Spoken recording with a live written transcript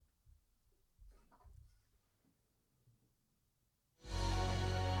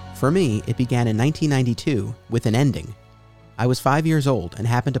For me, it began in 1992 with an ending. I was 5 years old and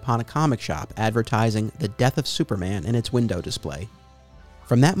happened upon a comic shop advertising the death of Superman in its window display.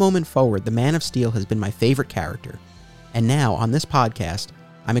 From that moment forward, the Man of Steel has been my favorite character. And now, on this podcast,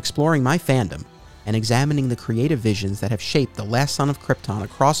 I'm exploring my fandom and examining the creative visions that have shaped the last son of Krypton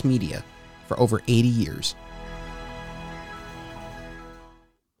across media for over 80 years.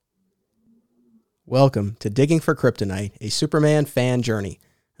 Welcome to Digging for Kryptonite, a Superman fan journey.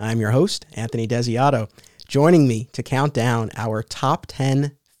 I'm your host, Anthony Desiato. Joining me to count down our top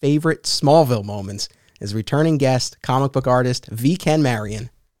 10 favorite Smallville moments is returning guest, comic book artist V. Ken Marion.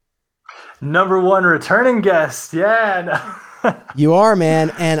 Number one returning guest, yeah. You are,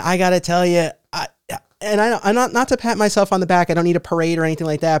 man, and I gotta tell you, I'm not to pat myself on the back. I don't need a parade or anything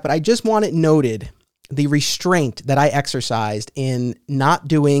like that, but I just want it noted the restraint that I exercised in not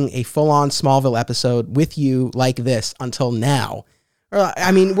doing a full-on Smallville episode with you like this until now.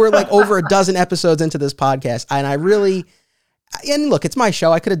 I mean, we're like over a dozen episodes into this podcast, and look, it's my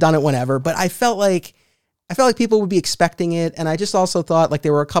show. I could have done it whenever, but I felt like people would be expecting it, and I just also thought like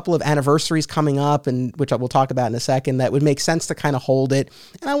there were a couple of anniversaries coming up, and which I will talk about in a second, that would make sense to kind of hold it.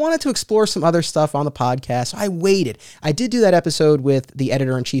 And I wanted to explore some other stuff on the podcast, so I waited. I did do that episode with the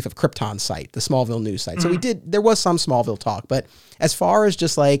editor-in-chief of Krypton's site, the Smallville news site. So there was some Smallville talk, but as far as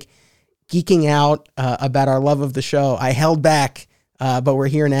just like geeking out about our love of the show, I held back. But we're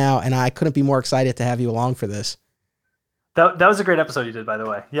here now, and I couldn't be more excited to have you along for this. That was a great episode you did, by the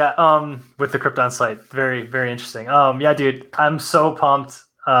way. Yeah, with the Krypton site. Very, very interesting. Yeah, dude, I'm so pumped.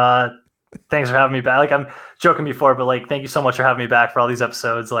 Thanks for having me back. Like, I'm joking before, but like, thank you so much for having me back for all these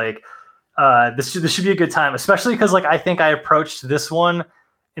episodes. Like, this should be a good time, especially because like I think I approached this one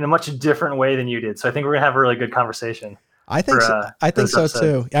in a much different way than you did. So I think we're gonna have a really good conversation. I think so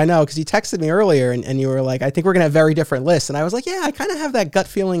too. I know, because you texted me earlier and you were like, I think we're going to have very different lists. And I was like, yeah, I kind of have that gut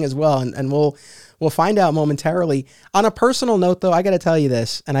feeling as well. And we'll find out momentarily. On a personal note, though, I got to tell you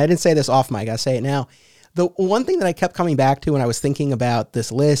this, and I didn't say this off mic, I say it now. The one thing that I kept coming back to when I was thinking about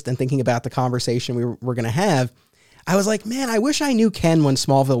this list and thinking about the conversation we were going to have, I was like, man, I wish I knew Ken when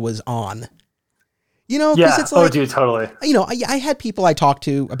Smallville was on. You know, because it's like, dude, totally. You know, I had people I talked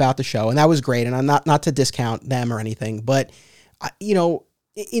to about the show, and that was great. And I'm not to discount them or anything, but you know,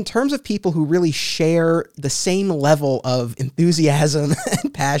 in terms of people who really share the same level of enthusiasm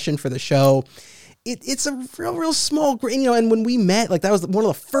and passion for the show, it's a real small, you know. And when we met, like that was one of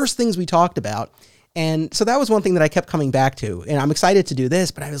the first things we talked about. And so that was one thing that I kept coming back to, and I'm excited to do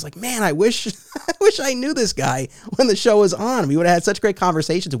this, but I was like, man, I wish I knew this guy when the show was on. We would have had such great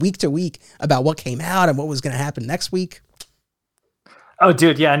conversations week to week about what came out and what was going to happen next week. Oh,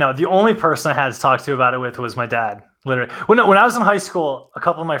 dude. Yeah, no, the only person I had to talk to about it with was my dad. Literally. When I was in high school, a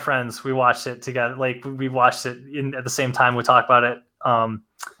couple of my friends, we watched it together. Like we watched it at the same time. We talked about it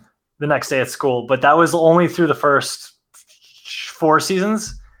the next day at school, but that was only through the first 4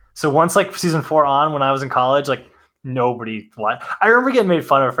 seasons. So once like season 4 on, when I was in college, like nobody watched. I remember getting made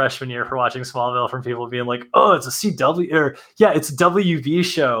fun of freshman year for watching Smallville from people being like, "Oh, it's a CW or yeah, it's a WB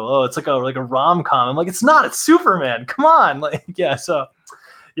show. Oh, it's like a rom-com." I'm like, "It's not. It's Superman. Come on!" Like, yeah. So,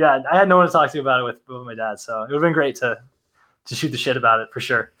 yeah, I had no one to talk to about it with my dad. So it would have been great to shoot the shit about it for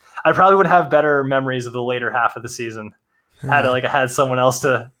sure. I probably would have better memories of the later half of the season had I had someone else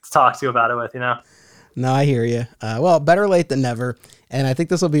to talk to about it with. You know. No, I hear you. Well, better late than never. And I think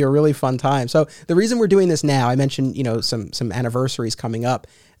this will be a really fun time. So the reason we're doing this now, I mentioned, you know, some anniversaries coming up.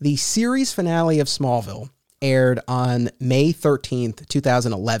 The series finale of Smallville aired on May 13th,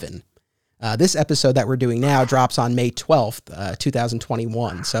 2011. This episode that we're doing now drops on May 12th,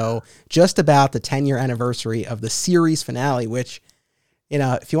 2021. So just about the 10-year anniversary of the series finale, which, you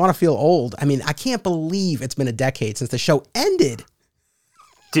know, if you want to feel old, I mean, I can't believe it's been a decade since the show ended.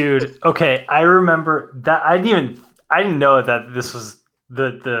 Dude, okay, I remember that. I didn't know that this was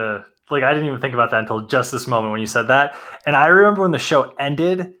the like, I didn't even think about that until just this moment when you said that. And I remember when the show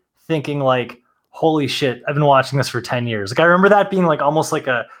ended thinking like, holy shit, I've been watching this for 10 years. Like, I remember that being like almost like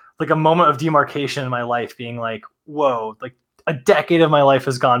a moment of demarcation in my life, being like, whoa, like a decade of my life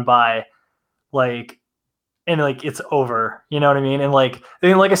has gone by, like, and like it's over, you know what I mean? And like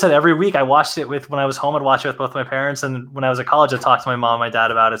I said, every week I watched it when I was home, I'd watch it with both my parents, and when I was at college, I talked to my mom and my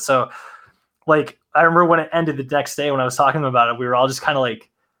dad about it. So like, I remember when it ended the next day, when I was talking to them about it, we were all just kind of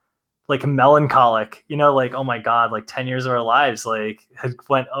like melancholic, you know, like, oh my God, like 10 years of our lives, like had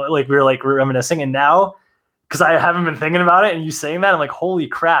went, like we were like reminiscing. And now, because I haven't been thinking about it, and you saying that, I'm like, holy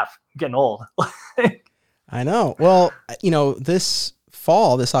crap, I'm getting old. I know. Well, you know, this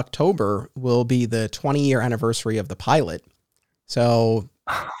October will be the 20-year anniversary of the pilot. So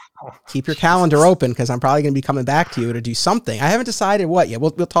keep your calendar open because I'm probably going to be coming back to you to do something. I haven't decided what yet.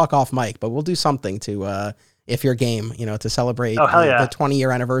 We'll talk off mic, but we'll do something to, if you're game, to celebrate the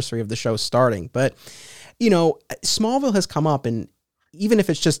 20-year anniversary of the show starting. But, Smallville has come up, and even if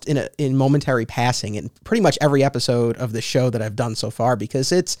it's just in momentary passing, in pretty much every episode of the show that I've done so far,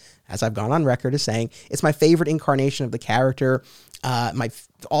 because it's, as I've gone on record as saying, it's my favorite incarnation of the character, my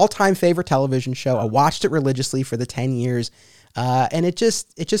all-time favorite television show. I watched it religiously for the 10 years. And it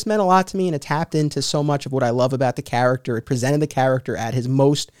just meant a lot to me, and it tapped into so much of what I love about the character. It presented the character at his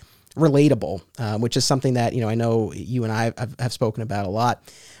most relatable, which is something that, I know you and I have spoken about a lot.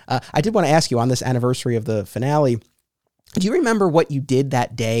 I did want to ask you on this anniversary of the finale, do you remember what you did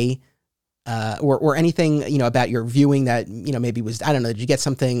that day, or anything, about your viewing that, maybe was, I don't know, did you get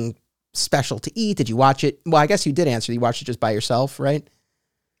something special to eat? Did you watch it? Well, I guess you did answer. You watched it just by yourself, right?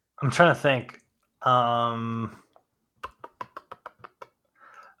 I'm trying to think.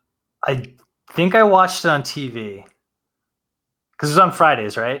 I think I watched it on TV because it was on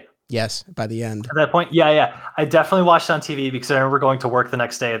Fridays, right? Yes, by the end. At that point, yeah. I definitely watched it on TV because I remember going to work the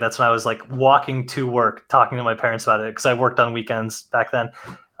next day. That's when I was like walking to work, talking to my parents about it because I worked on weekends back then.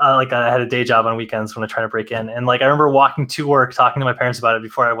 I had a day job on weekends when I tried to break in. And I remember walking to work, talking to my parents about it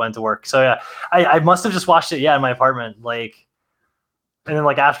before I went to work. So yeah, I must have just watched it, in my apartment. And then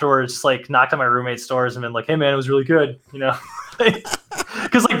afterwards, just knocked on my roommate's doors and been like, hey man, it was really good,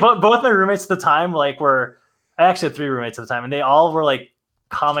 Because both my roommates at the time I actually had 3 roommates at the time, and they all were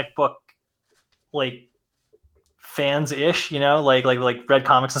comic book fans ish, read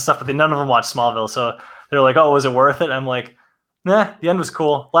comics and stuff, but none of them watched Smallville. So they're like, oh, was it worth it? I'm like, nah, the end was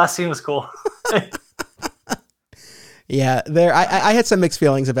cool. Last scene was cool. Yeah, I had some mixed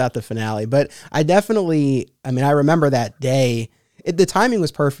feelings about the finale, but I remember that day. The timing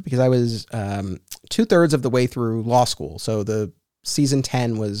was perfect because I was 2/3 of the way through law school. So the season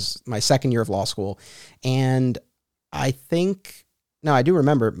 10 was my second year of law school. And I do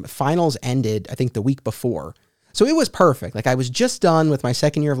remember finals ended, I think the week before. So it was perfect. I was just done with my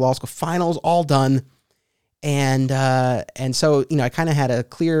second year of law school, finals all done. And so, I kind of had a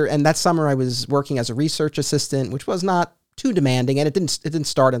clear, and that summer I was working as a research assistant, which was not too demanding, and it didn't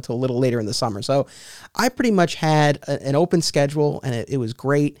start until a little later in the summer. So I pretty much had an open schedule, and it was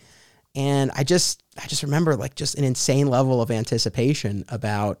great. And I just remember just an insane level of anticipation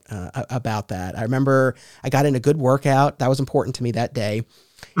about that. I remember I got in a good workout. That was important to me that day.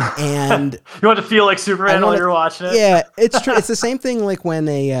 And you want to feel like Superman while you're watching it? Yeah, it's true. It's the same thing when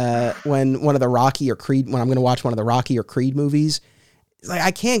one of the Rocky or Creed, when I'm going to watch one of the Rocky or Creed movies. It's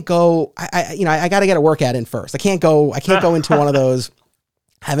I can't go. I got to get a workout in first. I can't go into one of those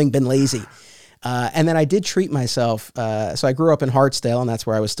having been lazy. And then I did treat myself. So I grew up in Hartsdale, and that's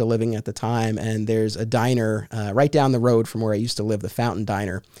where I was still living at the time. And there's a diner right down the road from where I used to live, the Fountain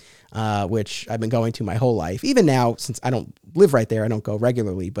Diner, which I've been going to my whole life. Even now, since I don't live right there, I don't go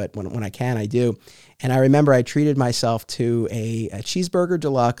regularly, but when I can, I do. And I remember I treated myself to a cheeseburger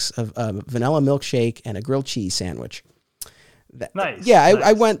deluxe, of vanilla milkshake, and a grilled cheese sandwich. Nice. Yeah, nice.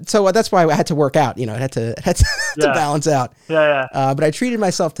 I went. So that's why I had to work out. It had to balance out. Yeah. But I treated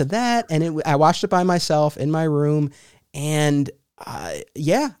myself to that, and I watched it by myself in my room, and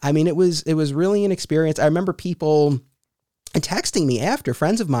it was really an experience. I remember people texting me after,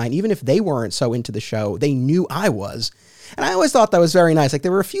 friends of mine, even if they weren't so into the show, they knew I was, and I always thought that was very nice. There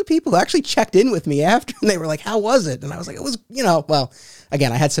were a few people who actually checked in with me after, and they were like, "How was it?" And I was like, "It was, well,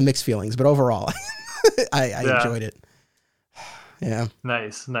 again, I had some mixed feelings, but overall, I enjoyed it." Yeah.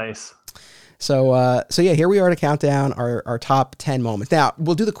 Nice. So yeah, here we are to count down our top 10 moments. Now,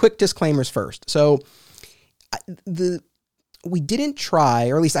 we'll do the quick disclaimers first. So we didn't try,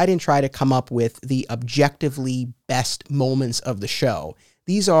 or at least I didn't try to come up with the objectively best moments of the show.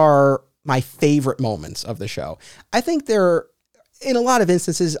 These are my favorite moments of the show. I think they're, in a lot of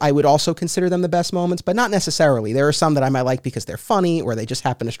instances, I would also consider them the best moments, but not necessarily. There are some that I might like because they're funny or they just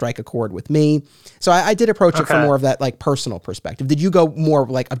happen to strike a chord with me. So I did approach it from more of that personal perspective. Did you go more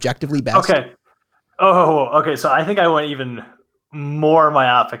objectively best? Okay. Oh, okay. So I think I went even more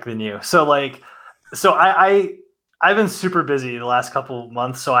myopic than you. So I've been super busy the last couple of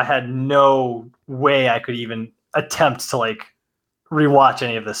months, so I had no way I could even attempt to rewatch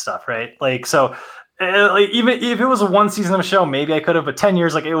any of this stuff, right? Even if it was a one season of a show, maybe I could have, but 10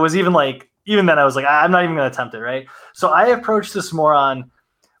 years, it was even then I was like, I'm not even going to attempt it, right? So I approached this more on,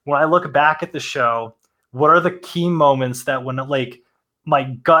 when I look back at the show, what are the key moments that when my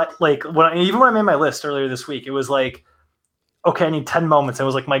gut, even when I made my list earlier this week, it was okay, I need 10 moments. It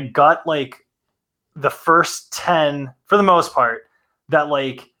was my gut, the first 10 for the most part, that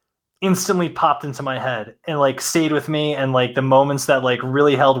instantly popped into my head and like stayed with me, and like the moments that like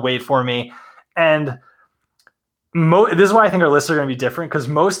really held weight for me. And this is why I think our lists are going to be different, because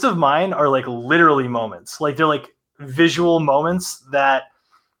most of mine are like literally moments. Like they're like visual moments that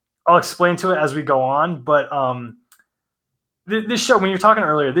I'll explain to it as we go on. But this show, when you're talking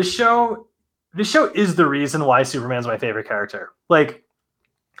earlier, this show is the reason why Superman's my favorite character. Like,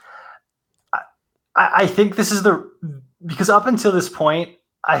 I think this is because up until this point,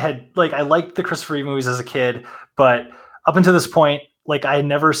 I liked the Christopher Reeve movies as a kid, but up until this point, like I had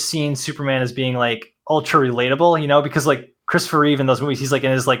never seen Superman as being like ultra relatable, you know, because like Christopher Reeve in those movies, he's like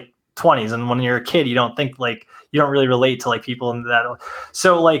in his like 20s, and when you're a kid, you don't really relate to like people in that.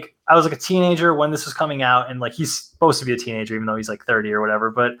 So like I was like a teenager when this was coming out, and like he's supposed to be a teenager even though he's like 30 or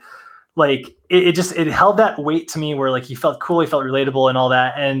whatever, but like it held that weight to me where like he felt cool, he felt relatable and all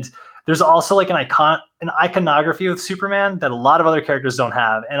that. And there's also like an iconography with Superman that a lot of other characters don't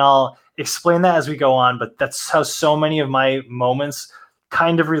have, and I'll explain that as we go on. But that's how so many of my moments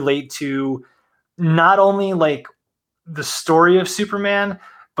kind of relate to not only like the story of Superman,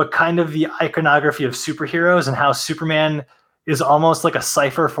 but kind of the iconography of superheroes, and how Superman is almost like a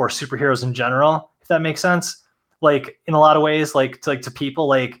cipher for superheroes in general, if that makes sense. Like in a lot of ways, like to people,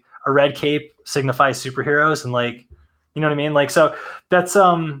 like a red cape signifies superheroes, and like, you know what I mean? Like, so that's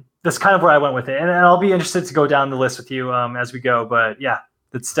kind of where I went with it. And I'll be interested to go down the list with you as we go. But yeah,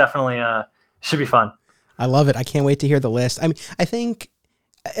 it's definitely should be fun. I love it. I can't wait to hear the list. I mean, I think,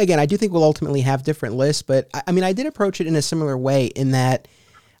 again, I do think we'll ultimately have different lists, but I mean, I did approach it in a similar way in that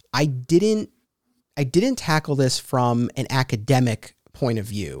I didn't tackle this from an academic point of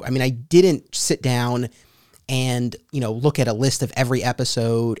view. I mean, I didn't sit down and, you know, look at a list of every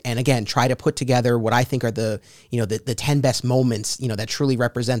episode and again, try to put together what I think are the 10 best moments, you know, that truly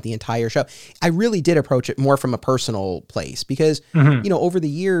represent the entire show. I really did approach it more from a personal place because, you know, over the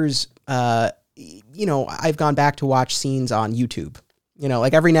years, you know, I've gone back to watch scenes on YouTube, you know,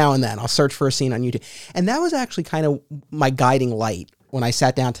 like every now and then I'll search for a scene on YouTube. And that was actually kind of my guiding light when I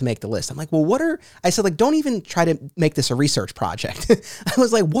sat down to make the list. I'm like, well, I said, like, don't even try to make this a research project. I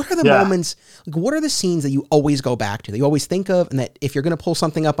was like, what are the moments, like, what are the scenes that you always go back to, that you always think of, and that if you're going to pull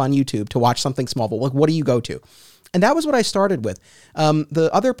something up on YouTube to watch something small, but like, what do you go to? And that was what I started with. The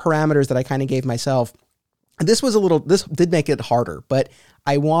other parameters that I kind of gave myself, this did make it harder, but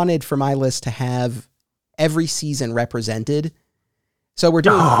I wanted for my list to have every season represented. So we're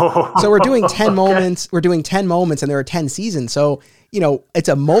doing 10 moments. We're doing 10 moments, and there are 10 seasons. So, you know, it's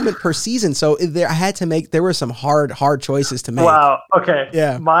a moment per season. So there were some hard choices to make. Wow. Okay.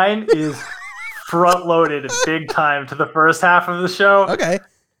 Yeah. Mine is front loaded big time to the first half of the show. Okay.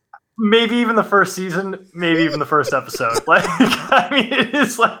 Maybe even the first season, maybe even the first episode. Like, I mean, it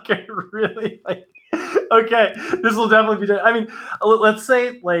is like a really like, okay, this will definitely be, I mean, let's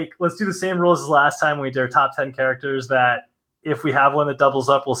say like, let's do the same rules as last time we did our top 10 characters, that if we have one that doubles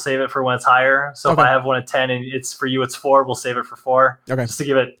up, we'll save it for when it's higher. So if I have one at 10 and it's for you, it's 4, we'll save it for 4. Okay. Just to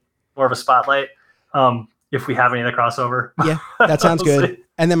give it more of a spotlight. If we have any of the crossover. Yeah, that sounds good. See.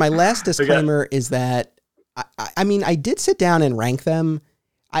 And then my last disclaimer is that, I mean, I did sit down and rank them.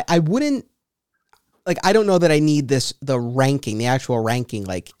 I wouldn't, like, I don't know that I need the actual ranking,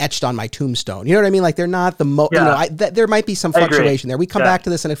 like etched on my tombstone. You know what I mean? Like they're not the most, you know, there might be some fluctuation there. We come back to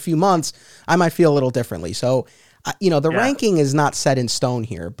this in a few months. I might feel a little differently. So, you know, the ranking is not set in stone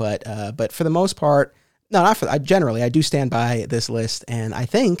here, but for the most part, generally I do stand by this list, and I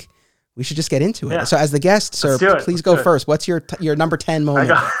think we should just get into it. Yeah. So as the guest, sir, please go first. What's your number 10 moment?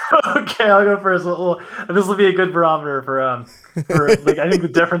 Okay, I'll go first. This will be a good barometer for like, I think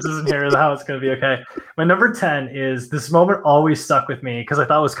the differences in here is how it's going to be. Okay. My number 10 is, this moment always stuck with me because I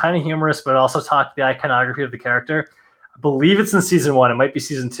thought it was kind of humorous, but it also talked the iconography of the character. I believe it's in season 1. It might be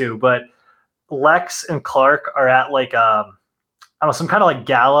season 2, but Lex and Clark are at like, I don't know, some kind of like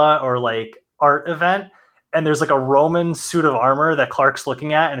gala or like art event. And there's like a Roman suit of armor that Clark's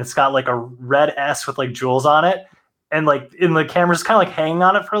looking at, and it's got like a red S with like jewels on it. And like in the camera's kind of like hanging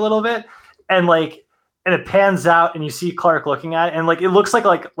on it for a little bit. And it pans out and you see Clark looking at it, and like it looks like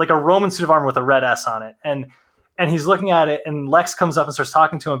a Roman suit of armor with a red S on it. And he's looking at it, and Lex comes up and starts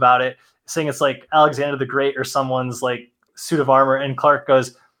talking to him about it, saying it's like Alexander the Great or someone's like suit of armor. And Clark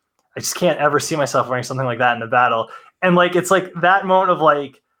goes, I just can't ever see myself wearing something like that in a battle. And like it's like that moment of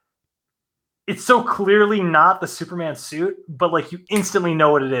like, it's so clearly not the Superman suit, but like you instantly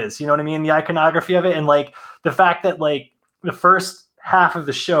know what it is. You know what I mean? The iconography of it, and like the fact that like the first half of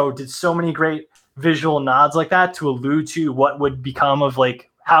the show did so many great visual nods like that to allude to what would become of like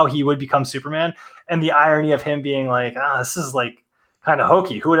how he would become Superman, and the irony of him being like, this is like kind of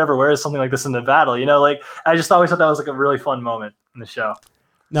hokey. Who would ever wear something like this in the battle? You know, like I just always thought that was like a really fun moment in the show.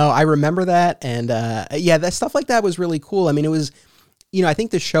 No, I remember that. And yeah, that stuff like that was really cool. I mean, it was, I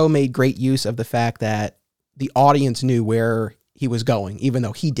think the show made great use of the fact that the audience knew where he was going, even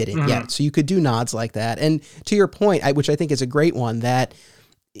though he didn't yet. So you could do nods like that. And to your point, which I think is a great one, that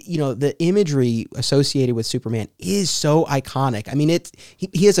the imagery associated with Superman is so iconic. I mean,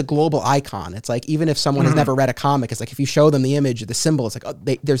 he is a global icon. It's like, even if someone has never read a comic, it's like, if you show them the image, the symbol, it's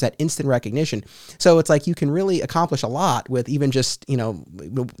like, there's that instant recognition. So it's like, you can really accomplish a lot with even just,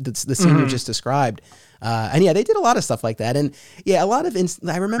 the scene you just described. And yeah, they did a lot of stuff like that. And yeah, a lot of,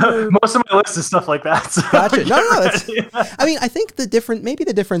 I remember most of my list is stuff like that. So gotcha. No, I mean, I think the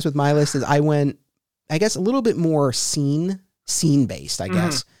difference with my list is I went, I guess, a little bit more scene based, I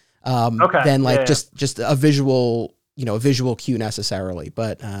guess, than like just a visual, a visual cue necessarily.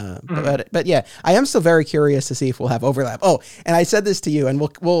 But yeah, I am still very curious to see if we'll have overlap. Oh, and I said this to you, and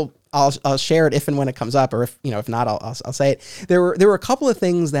I'll share it if and when it comes up, or if not, I'll say it. There were a couple of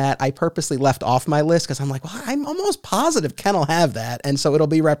things that I purposely left off my list because I'm like, well, I'm almost positive Ken will have that, and so it'll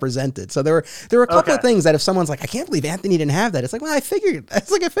be represented. So there were a couple of things that if someone's like, I can't believe Anthony didn't have that, it's like, well, I figured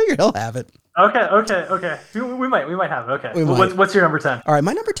he'll have it. Okay. We might have it. Okay. What's your number 10? All right,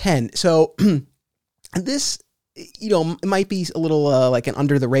 my number 10. So this, it might be a little like an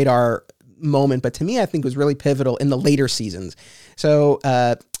under the radar moment, but to me, I think was really pivotal in the later seasons. So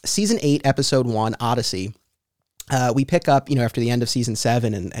season 8, episode 1, Odyssey. We pick up, after the end of season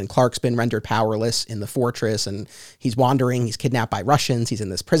 7, and Clark's been rendered powerless in the fortress, and he's wandering. He's kidnapped by Russians. He's in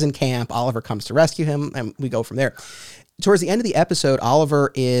this prison camp. Oliver comes to rescue him, and we go from there. Towards the end of the episode,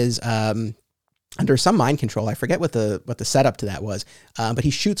 Oliver is under some mind control. I forget what the setup to that was, but he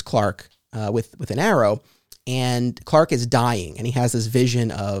shoots Clark with an arrow, and Clark is dying, and he has this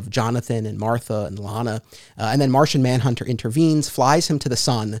vision of Jonathan and Martha and Lana, and then Martian Manhunter intervenes, flies him to the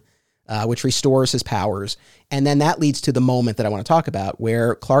sun, which restores his powers, and then that leads to the moment that I want to talk about,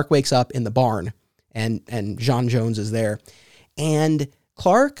 where Clark wakes up in the barn, and J'onn J'onzz is there, and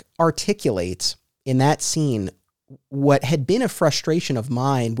Clark articulates in that scene what had been a frustration of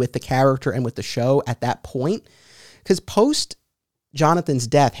mine with the character and with the show at that point, because post Jonathan's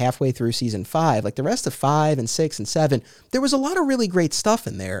death halfway through season 5, like the rest of 5 and 6 and 7, there was a lot of really great stuff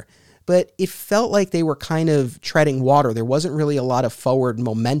in there, but it felt like they were kind of treading water. There wasn't really a lot of forward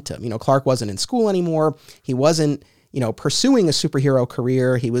momentum. Clark wasn't in school anymore. He wasn't, pursuing a superhero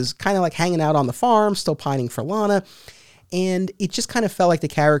career. He was kind of like hanging out on the farm, still pining for Lana. And it just kind of felt like the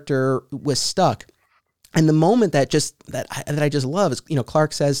character was stuck. And the moment that I just love is,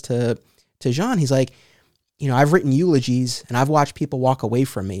 Clark says to J'onn, he's like, I've written eulogies and I've watched people walk away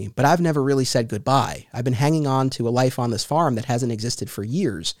from me, but I've never really said goodbye. I've been hanging on to a life on this farm that hasn't existed for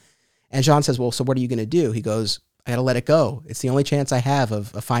years. And J'onn says, well, so what are you going to do? He goes, I got to let it go. It's the only chance I have of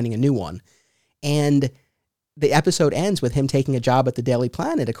finding a new one. And the episode ends with him taking a job at the Daily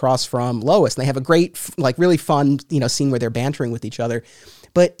Planet across from Lois. And they have a great, like really fun, scene where they're bantering with each other.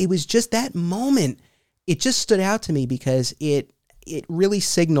 But it was just that moment. It just stood out to me because it really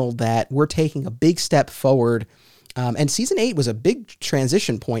signaled that we're taking a big step forward. And season 8 was a big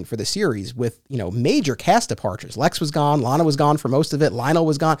transition point for the series with, major cast departures. Lex was gone. Lana was gone for most of it. Lionel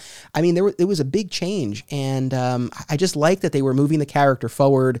was gone. I mean, it was a big change. And I just like that they were moving the character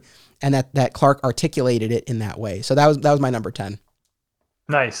forward and that Clark articulated it in that way. So that was my number 10.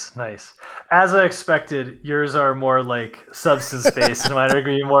 Nice. As I expected, yours are more like substance based, and mine are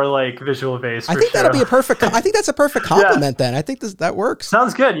going to be more like visual based. I think that'll be a perfect. I think that's a perfect compliment. Then I think that works.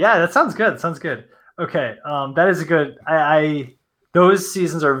 Sounds good. Yeah, that sounds good. Okay, that is a good. I those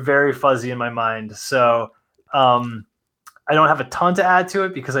seasons are very fuzzy in my mind, so I don't have a ton to add to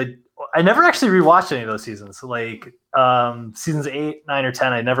it because I never actually rewatched any of those seasons. Like seasons 8, 9, or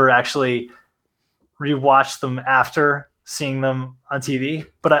 10, I never actually rewatched them after seeing them on TV,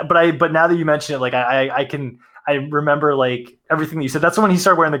 but now that you mention it, like I remember like everything that you said. That's when he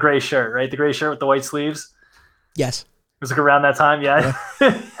started wearing the gray shirt, right? The gray shirt with the white sleeves. Yes. It was like around that time. Yeah.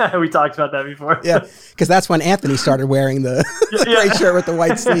 We talked about that before. Yeah. Because that's when Anthony started wearing the gray shirt with the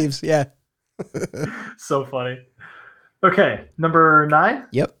white sleeves. Yeah. So funny. Okay. Number 9.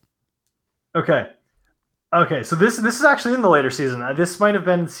 Yep. Okay. So this is actually in the later season. This might have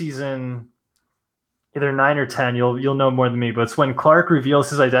been season either 9 or 10, you'll know more than me, but it's when Clark reveals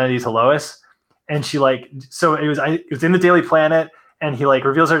his identity to Lois, and she it was in the Daily Planet, and he like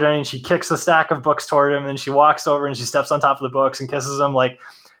reveals her identity, and she kicks a stack of books toward him, and then she walks over and she steps on top of the books and kisses him. Like,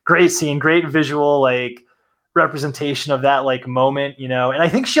 great scene, great visual like representation of that like moment, and I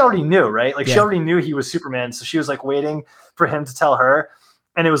think she already knew, right? Like, she already knew he was Superman, so she was like waiting for him to tell her,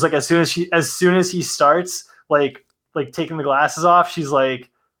 and it was like as soon as he starts like taking the glasses off, she's like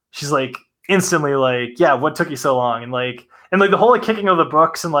instantly like, yeah, what took you so long? And like the whole like kicking of the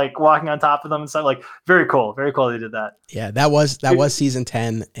books and like walking on top of them and stuff, like very cool they did that. Yeah, that was season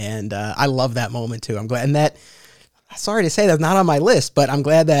 10, and I love that moment too. I'm glad, and that, sorry to say that's not on my list, but I'm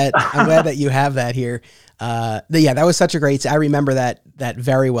glad that you have that here. Yeah, that was such a great. I remember that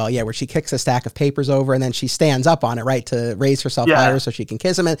very well. Yeah, where she kicks a stack of papers over and then she stands up on it, right, to raise herself higher so she can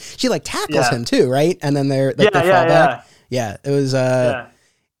kiss him, and she like tackles him too, right? And then they fall back. Yeah, it was.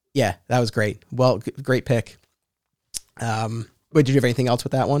 Yeah, that was great. Well, great pick. Wait, did you have anything else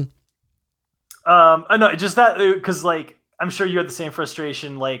with that one? No, just that, because like I'm sure you had the same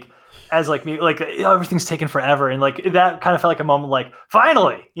frustration, like as like me, like everything's taken forever, and like that kind of felt like a moment, like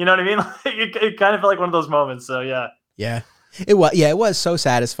finally, you know what I mean? Like, it kind of felt like one of those moments. So yeah, it was so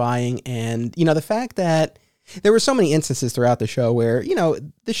satisfying, and the fact that there were so many instances throughout the show where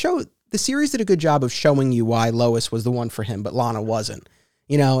the series did a good job of showing you why Lois was the one for him, but Lana wasn't.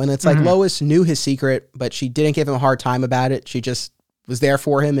 And it's like Lois knew his secret, but she didn't give him a hard time about it. She just was there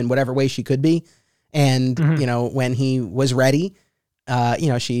for him in whatever way she could be. And, when he was ready, they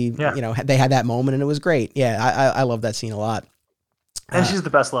had that moment and it was great. Yeah. I love that scene a lot. And she's the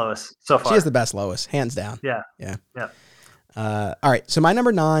best Lois so far. She is the best Lois, hands down. Yeah. All right. So my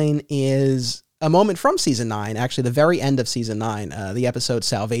number 9 is a moment from season 9, actually the very end of season 9, the episode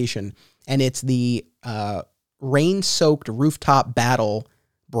Salvation. And it's the rain-soaked rooftop battle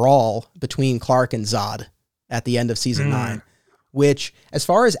brawl between Clark and Zod at the end of season 9, which, as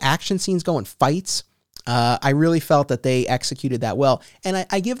far as action scenes go and fights, I really felt that they executed that well. And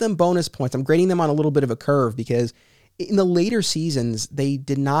I give them bonus points. I'm grading them on a little bit of a curve because in the later seasons, they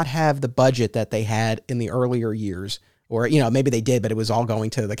did not have the budget that they had in the earlier years. Or, maybe they did, but it was all going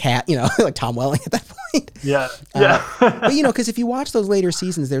to the cat, like Tom Welling at that point. Yeah. But, because if you watch those later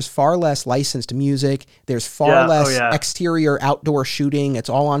seasons, there's far less licensed music. There's far less exterior outdoor shooting. It's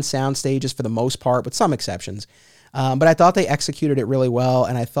all on sound stages for the most part, with some exceptions. But I thought they executed it really well.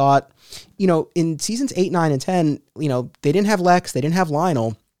 And I thought, in seasons 8, 9, and 10, they didn't have Lex. They didn't have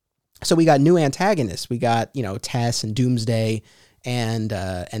Lionel. So we got new antagonists. We got, Tess and Doomsday and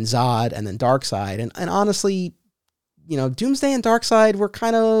Zod and then Darkseid. And honestly, Doomsday and Darkseid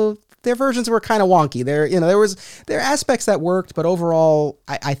were their versions were kind of wonky. There are aspects that worked, but overall,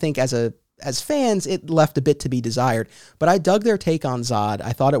 I think as fans, it left a bit to be desired. But I dug their take on Zod.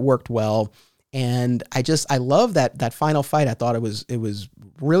 I thought it worked well. And I love that final fight. I thought it was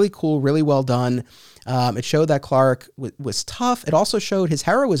really cool, really well done. It showed that Clark was tough. It also showed his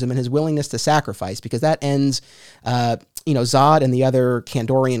heroism and his willingness to sacrifice, because that ends, Zod and the other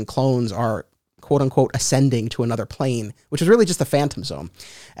Kandorian clones are quote unquote ascending to another plane, which is really just the Phantom Zone,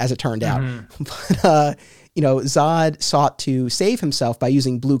 as it turned out. But, Zod sought to save himself by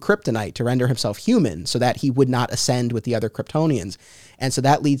using blue kryptonite to render himself human so that he would not ascend with the other Kryptonians. And so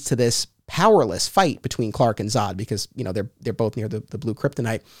that leads to this powerless fight between Clark and Zod because, they're both near the blue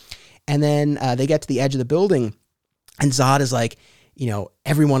kryptonite. And then they get to the edge of the building and Zod is like,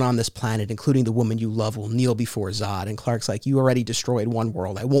 everyone on this planet, including the woman you love, will kneel before Zod. And Clark's like, you already destroyed one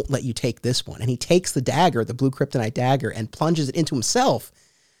world. I won't let you take this one. And he takes the dagger, the blue kryptonite dagger, and plunges it into himself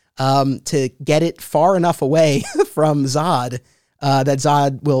to get it far enough away from Zod that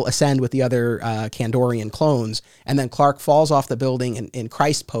Zod will ascend with the other Kandorian clones. And then Clark falls off the building in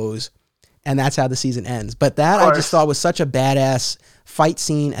Christ pose. And that's how the season ends. But that I just thought was such a badass fight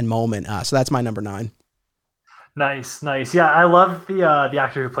scene and moment. So that's my number 9. Nice. Yeah, I love the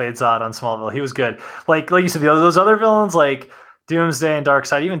actor who played Zod on Smallville. He was good. Like you said, those other villains like Doomsday and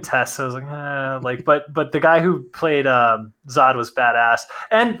Darkseid, even Tess. I was like, but the guy who played Zod was badass.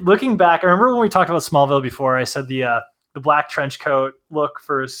 And looking back, I remember when we talked about Smallville before. I said the black trench coat look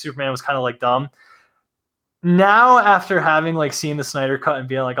for Superman was kind of like dumb. Now, after having like seen the Snyder cut and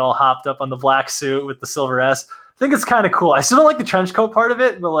being like all hopped up on the black suit with the silver S, I think it's kind of cool. I still don't like the trench coat part of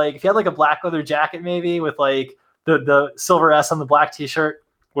it, but like if you had like a black leather jacket maybe with like the silver S on the black t-shirt,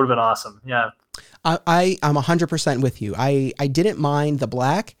 would have been awesome. Yeah. I'm 100% with you. I didn't mind the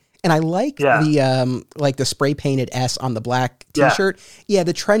black, and I like the spray painted S on the black t-shirt. Yeah,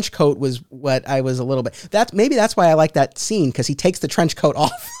 the trench coat was what I was a little bit. That's why I like that scene, because he takes the trench coat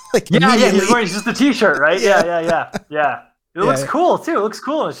off. He's wearing just the t-shirt, right? Yeah. It looks cool too. It looks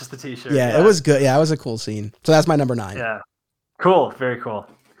cool. It's just the t-shirt. Yeah, it was good. Yeah, it was a cool scene. So that's my number 9. Yeah, cool. Very cool.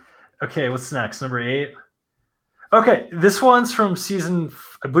 Okay, what's next? Number 8. Okay, this one's from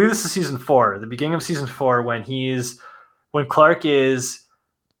I believe this is season 4, the beginning of season 4, when Clark is,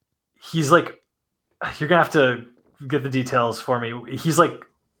 he's like, you're gonna have to get the details for me. He's like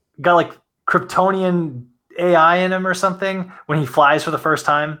got like Kryptonian AI in him or something when he flies for the first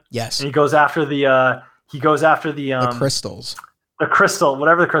time. Yes, and he goes after the crystals. the crystal,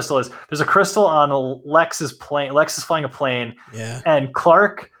 whatever the crystal is. There's a crystal on Lex's plane. Lex is flying a plane. Yeah. And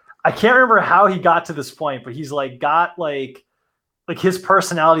Clark, I can't remember how he got to this point, but he's like got like his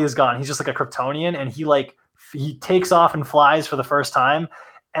personality is gone. He's just like a Kryptonian, and he takes off and flies for the first time.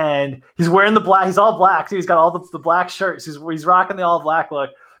 And he's wearing the black. He's all black too. He's got all the black shirts. He's rocking the all black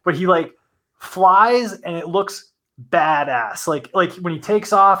look. But he like flies, and it looks badass. Like when he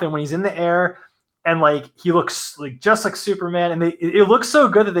takes off and when he's in the air. And like he looks like just like Superman, and it looks so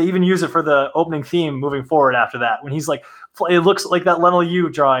good that they even use it for the opening theme moving forward after that. When he's like, it looks like that Lionel Yu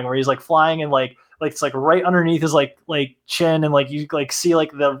drawing where he's like flying and like it's like right underneath his like chin, and like you like see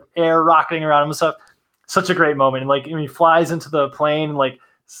like the air rocketing around him and stuff. Such a great moment. And like when he flies into the plane,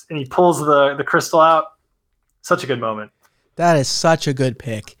 and he pulls the crystal out. Such a good moment. That is such a good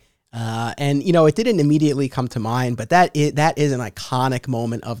pick. And you know, it didn't immediately come to mind, but that is an iconic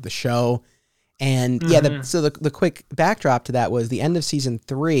moment of the show. And yeah, so the quick backdrop to that was the end of season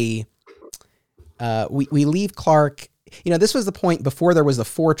 3. We leave Clark. You know, this was the point before there was the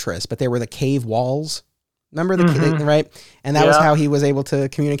fortress, but there were the cave walls. Remember right? And that was how he was able to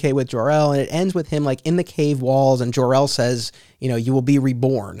communicate with Jor-El. And it ends with him like in the cave walls, and Jor-El says, you know, you will be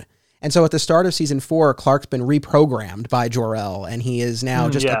reborn. And so at the start of season 4, Clark's been reprogrammed by Jor-El, and he is now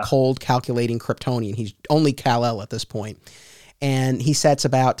just a cold, calculating Kryptonian. He's only Kal-El at this point. And he sets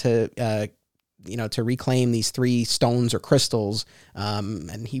about to reclaim these 3 stones or crystals.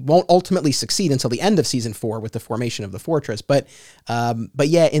 And he won't ultimately succeed until the end of season 4 with the formation of the fortress. But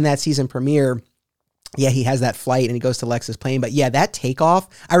yeah, in that season premiere, he has that flight and he goes to Lex's plane. But yeah, that takeoff,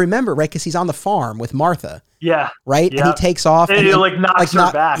 I remember, right? Because he's on the farm with Martha. Yeah. Right? Yeah. And he takes off. And it like knocks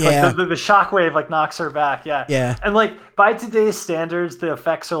her back. Yeah. Like the shockwave like knocks her back. Yeah. Yeah. And like by today's standards, the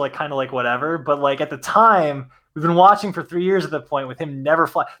effects are like kind of like whatever. But like at the time, we've been watching for 3 years at that point with him never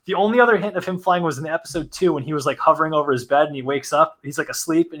fly. The only other hint of him flying was in episode 2 when he was like hovering over his bed and he wakes up. He's like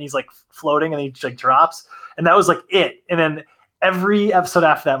asleep and he's like floating and he like drops. And that was like it. And then every episode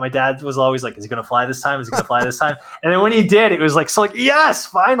after that, my dad was always like, is he going to fly this time? Is he going to fly this time? And then when he did, it was like, so like, yes,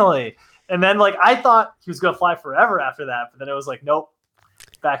 finally. And then like, I thought he was going to fly forever after that. But then it was like, nope,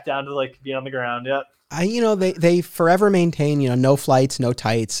 back down to like being on the ground. Yep. They forever maintain, no flights, no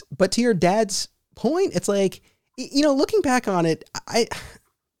tights. But to your dad's point, it's like, looking back on it, I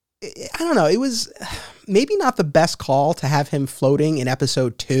don't know. It was maybe not the best call to have him floating in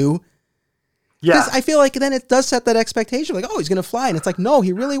episode 2. Yeah. Because I feel like then it does set that expectation. Like, oh, he's going to fly. And it's like, no,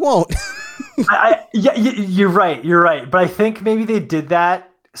 he really won't. You're right. You're right. But I think maybe they did that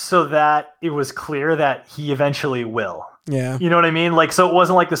so that it was clear that he eventually will. Yeah. You know what I mean? Like, so it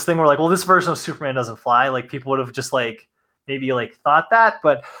wasn't like this thing where like, well, this version of Superman doesn't fly. Like people would have just like, maybe like thought that,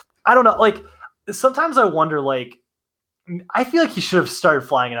 but I don't know. Like sometimes I wonder, like, I feel like he should have started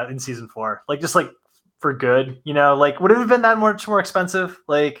flying in season 4, like just like for good, like would it have been that much more expensive?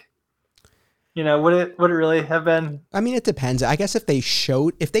 Like, would it really have been? I mean, it depends. I guess if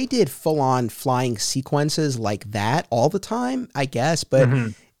they did full on flying sequences like that all the time, I guess, but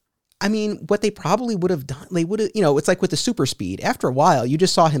I mean, what they probably would have done, they would have, it's like with the super speed. After a while, you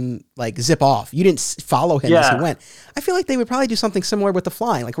just saw him like zip off. You didn't follow him as he went. I feel like they would probably do something similar with the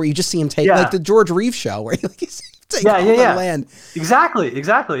flying, like where you just see him take, like the George Reeves show, where he takes off on land.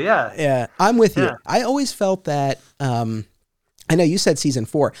 Exactly. Yeah. Yeah. I'm with you. I always felt that, I know you said season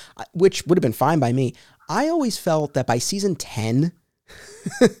 4, which would have been fine by me. I always felt that by season 10,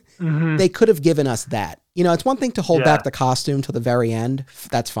 they could have given us that. It's one thing to hold back the costume till the very end.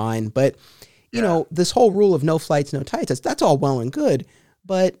 That's fine. But, this whole rule of no flights, no tights, that's all well and good.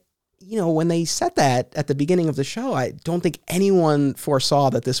 But, when they set that at the beginning of the show, I don't think anyone foresaw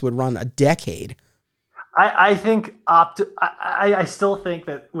that this would run a decade. I think I still think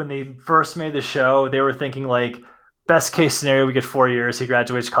that when they first made the show, they were thinking like, best case scenario, we get 4 years. He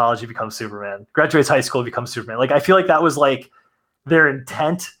graduates college, he becomes Superman. Graduates high school, becomes Superman. Like, I feel like that was like their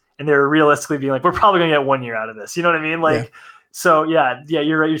intent, and they were realistically being like, we're probably going to get 1 year out of this. You know what I mean? Like, so yeah,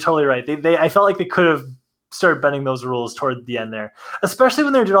 you're right. You're totally right. I felt like they could have started bending those rules toward the end there, especially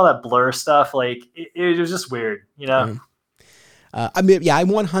when they were doing all that blur stuff. Like, it was just weird, I mean, I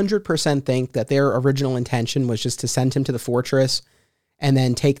 100% think that their original intention was just to send him to the fortress and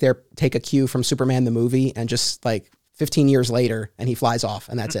then take a cue from Superman the movie and just like 15 years later and he flies off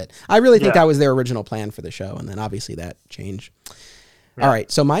and that's it. I really think that was their original plan for the show, and then obviously that changed. Yeah. All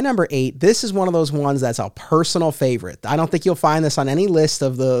right, so my number 8, this is one of those ones that's a personal favorite. I don't think you'll find this on any list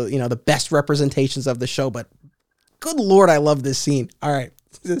of the, the best representations of the show, but good Lord, I love this scene. All right,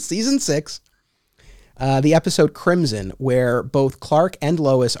 season 6, the episode Crimson, where both Clark and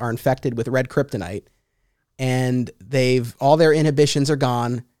Lois are infected with red kryptonite, and all their inhibitions are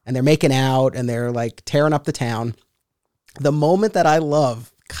gone, and they're making out, and they're like tearing up the town. The moment that I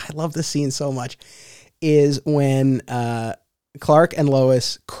love this scene so much, is when Clark and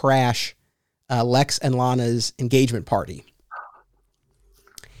Lois crash Lex and Lana's engagement party.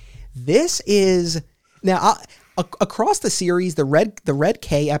 This is now across the series, the Red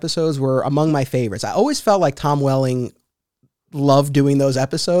K episodes were among my favorites. I always felt like Tom Welling loved doing those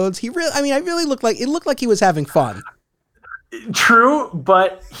episodes. It looked like he was having fun. True,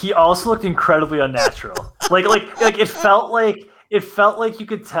 but he also looked incredibly unnatural. like it felt like you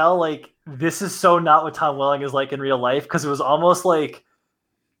could tell like this is so not what Tom Welling is like in real life, because it was almost like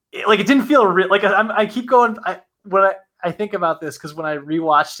it didn't feel real. Like I keep going. I think about this because when I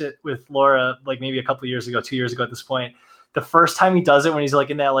rewatched it with Laura, like maybe a couple of years ago, 2 years ago at this point, the first time he does it when he's like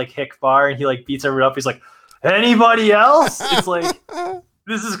in that like hick bar and he like beats everyone up, he's like, anybody else? It's like,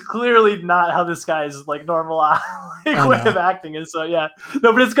 this is clearly not how this guy's like normal way of acting is. So yeah,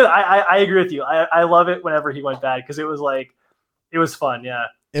 no, but it's good. I agree with you. I love it whenever he went bad because it was fun. Yeah,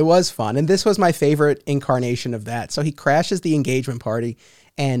 it was fun, and this was my favorite incarnation of that. So he crashes the engagement party,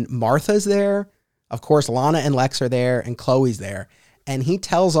 and Martha's there. Of course, Lana and Lex are there, and Chloe's there. And he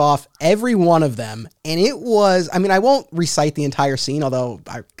tells off every one of them. And it was, I mean, I won't recite the entire scene, although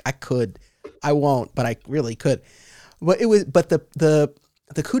I could. I won't, but I really could. But the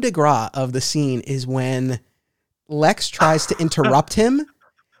coup de grace of the scene is when Lex tries to interrupt him,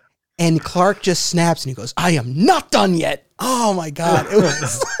 and Clark just snaps and he goes, "I am not done yet." Oh my God. It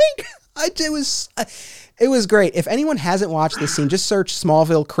was like, it was great. If anyone hasn't watched this scene, just search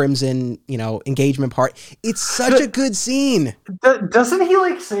Smallville Crimson, engagement part. It's such a good scene. Doesn't he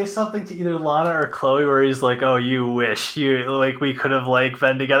like say something to either Lana or Chloe where he's like, "Oh, you wish we could have like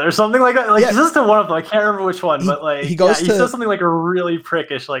been together," or something like that? Like, yeah. He says to one of them. I can't remember which one, but like he says something like a really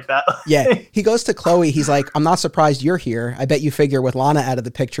prickish like that. Yeah, he goes to Chloe. He's like, "I'm not surprised you're here. I bet you figure with Lana out of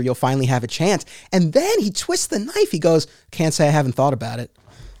the picture, you'll finally have a chance." And then he twists the knife. He goes, "Can't say I haven't thought about it."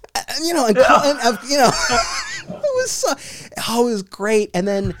 It was great. And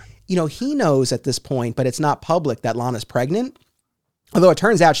then, he knows at this point, but it's not public, that Lana's pregnant. Although it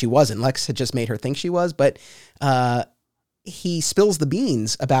turns out she wasn't. Lex had just made her think she was, but he spills the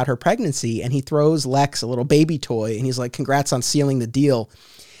beans about her pregnancy, and he throws Lex a little baby toy, and he's like, "Congrats on sealing the deal."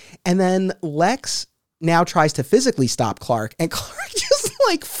 And then Lex now tries to physically stop Clark, and Clark just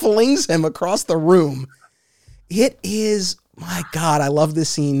like flings him across the room. It is, my God, I love this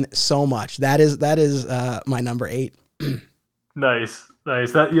scene so much. That is my number 8. Nice.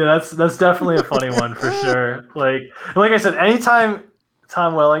 That's definitely a funny one for sure. Like I said, anytime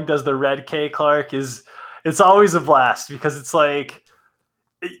Tom Welling does the Red K Clark it's always a blast, because it's like,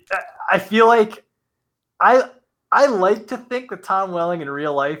 I feel like I like to think that Tom Welling in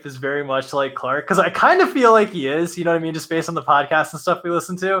real life is very much like Clark, because I kind of feel like he is, you know what I mean, just based on the podcast and stuff we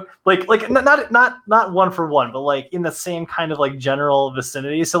listen to. Like not one for one, but like in the same kind of like general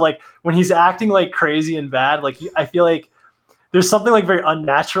vicinity. So like when he's acting like crazy and bad, like I feel like there's something like very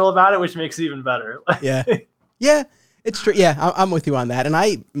unnatural about it, which makes it even better. Yeah. Yeah. It's true. Yeah, I'm with you on that.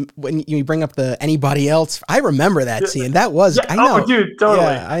 And when you bring up the anybody else, I remember that scene. That was, I know. Oh, dude, totally.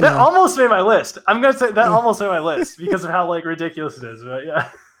 Yeah, that almost made my list. I'm going to say that almost made my list because of how like ridiculous it is. But yeah.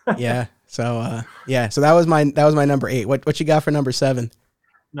 Yeah. So, So that was my number 8. What you got for number 7?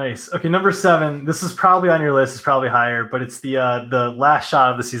 Nice. Okay. Number 7, this is probably on your list. It's probably higher, but it's the last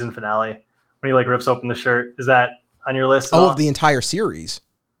shot of the season finale when he like rips open the shirt. Is that on your list? Oh, of the entire series.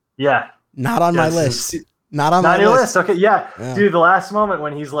 Yeah. Not on my list. Not on my your list. Okay, yeah. Dude, the last moment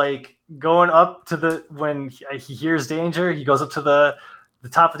when he's like going up to when he hears danger, he goes up to the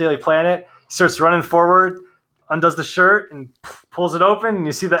top of the Daily Planet, he starts running forward, undoes the shirt and pulls it open, and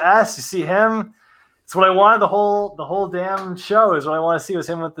you see the S, you see him. It's what I wanted the whole damn show is what I want to see was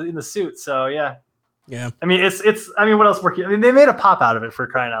him in the suit. So yeah. Yeah. I mean, what else working? I mean, they made a pop out of it, for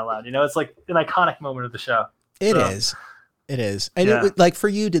crying out loud. It's like an iconic moment of the show. It is. And it, like for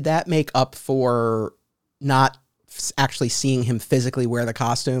you, did that make up for not actually seeing him physically wear the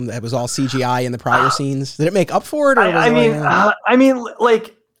costume that was all CGI in the prior scenes? Did it make up for it? Or I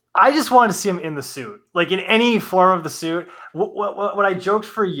just wanted to see him in the suit, like in any form of the suit. What I joked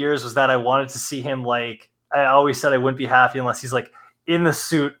for years was that I wanted to see him, like I always said I wouldn't be happy unless he's like in the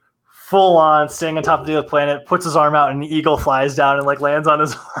suit, full on, staying on top of the planet, puts his arm out and an eagle flies down and like lands on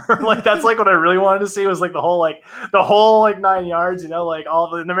his arm. Like that's like what I really wanted to see, was like the whole 9 yards, like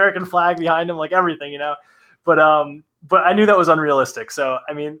all an American flag behind him, like everything, But I knew that was unrealistic. So,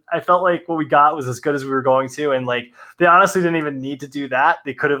 I mean, I felt like what we got was as good as we were going to. And like, they honestly didn't even need to do that.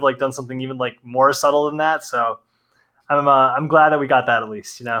 They could have like done something even like more subtle than that. So I'm glad that we got that at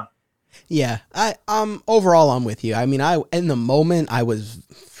least, Yeah. Overall, I'm with you. I mean, in the moment I was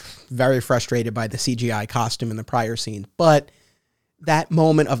very frustrated by the CGI costume in the prior scene, but that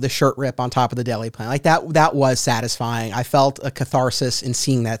moment of the shirt rip on top of the deli plant, like that was satisfying. I felt a catharsis in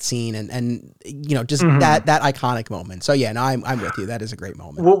seeing that scene and just that iconic moment. So yeah, no, I'm with you. That is a great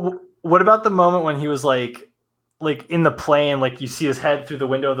moment. What about the moment when he was like in the plane, like you see his head through the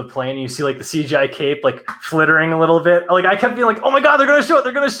window of the plane and you see like the CGI cape, like flittering a little bit. Like I kept being like, oh my God, they're going to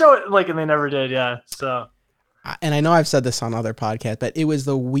show it. Like, and they never did. Yeah. So, and I know I've said this on other podcasts, but it was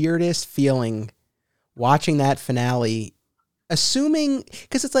the weirdest feeling watching that finale, assuming,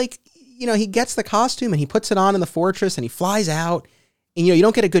 because it's like, he gets the costume and he puts it on in the fortress and he flies out and, you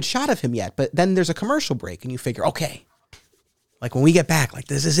don't get a good shot of him yet, but then there's a commercial break and you figure, okay, like when we get back, like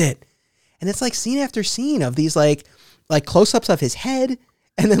this is it. And it's like scene after scene of these like close-ups of his head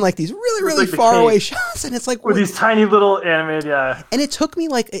and then like these really, really like far away shots. And it's like, with these tiny little animated, yeah. And it took me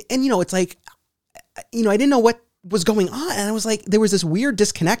like, and it's like, I didn't know what was going on. And I was like, there was this weird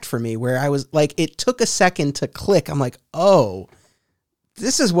disconnect for me where I was like, it took a second to click. I'm like, oh,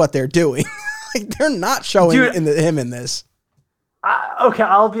 this is what they're doing. Like they're not showing him in this. Okay,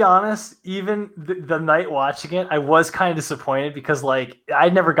 I'll be honest. Even the night watching it, I was kind of disappointed because like I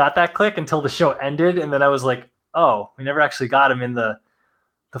never got that click until the show ended, and then I was like, "Oh, we never actually got him in the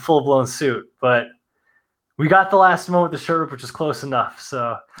full blown suit." But we got the last moment with the shirt, which was close enough.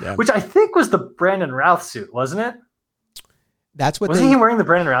 So, yeah. Which I think was the Brandon Routh suit, wasn't it? That's what. Wasn't he wearing the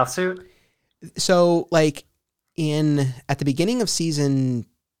Brandon Routh suit? So, like at the beginning of season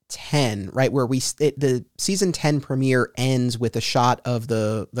 10, right, where the season 10 premiere ends with a shot of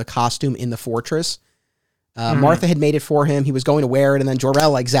the costume in the fortress. Martha had made it for him. He was going to wear it, and then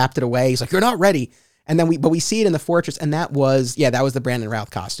Jor-El like zapped it away. He's like, "You're not ready." And then we see it in the fortress, and that was the Brandon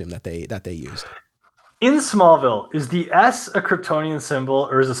Routh costume that they used. In Smallville, is the S a Kryptonian symbol,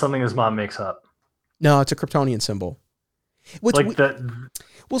 or is it something his mom makes up? No, it's a Kryptonian symbol.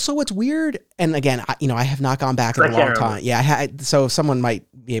 So what's weird, and again, I have not gone back in a long time. Yeah, so someone might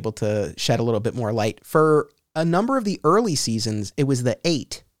be able to shed a little bit more light. For a number of the early seasons, it was the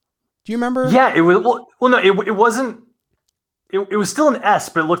 8. Do you remember? Yeah, it was. Well, no, it wasn't. It was still an S,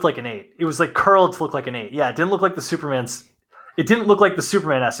 but it looked like an 8. It was like curled to look like an 8. Yeah, it didn't look like the Superman's. It didn't look like the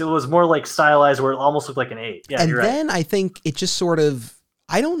Superman S. It was more like stylized, where it almost looked like an 8. Yeah, and then I think it just sort of.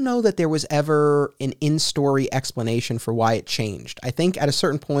 I don't know that there was ever an in-story explanation for why it changed. I think at a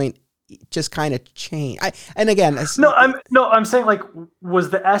certain point, it just kind of changed. I'm saying like, was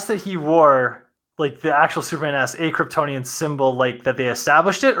the S that he wore, like the actual Superman S, a Kryptonian symbol, like that they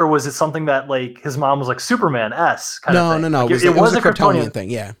established it, or was it something that like his mom was like Superman S? No. Like, it was a Kryptonian thing.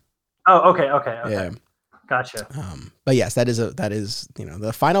 Yeah. Oh, okay. Yeah. Gotcha. But yes, that is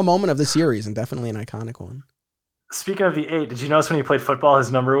the final moment of the series and definitely an iconic one. Speaking of the 8, did you notice when he played football,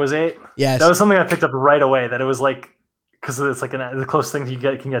 his number was 8? Yes. That was something I picked up right away, that it was like, because it's like the closest thing you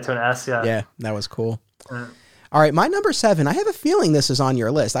can get to an S. Yeah. Yeah, that was cool. All right, my number 7, I have a feeling this is on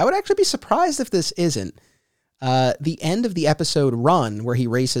your list. I would actually be surprised if this isn't. The end of the episode Run, where he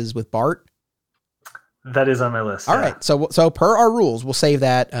races with Bart. That is on my list. All right. So per our rules, we'll save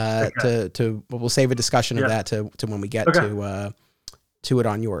that we'll save a discussion of that to when we get to it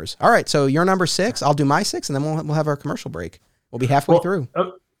on yours. All right. So you're number 6. I'll do my 6, and then we'll have our commercial break. We'll be halfway through.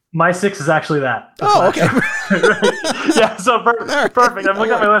 My 6 is actually that. Okay. Yeah. So perfect. I'm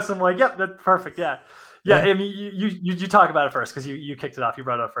looking at my list. And I'm like, yep, that's perfect. Yeah. Yeah. I mean, you talk about it first because you kicked it off. You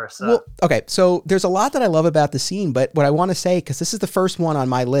brought it up first. So. Well, okay. So there's a lot that I love about the scene, but what I want to say, because this is the first one on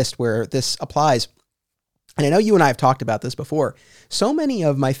my list where this applies. And I know you and I have talked about this before. So many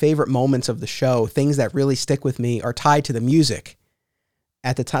of my favorite moments of the show, things that really stick with me, are tied to the music.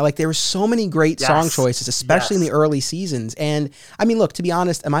 At the time, like there were so many great song choices, especially in the early seasons. And I mean, look, to be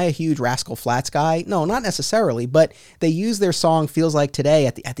honest, am I a huge Rascal Flatts guy? No, not necessarily, but they use their song Feels Like Today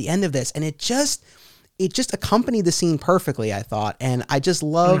at the end of this. And it just accompanied the scene perfectly, I thought. And I just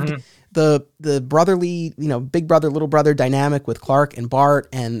loved the brotherly, big brother, little brother dynamic with Clark and Bart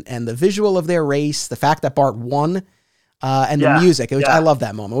and the visual of their race, the fact that Bart won, and the music. I love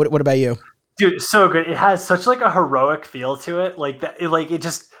that moment. What about you? Dude, so good. It has such like a heroic feel to it. Like that, it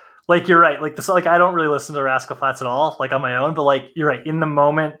just like, you're right. Like this, like I don't really listen to Rascal Flatts at all, like on my own, but like, you're right. In the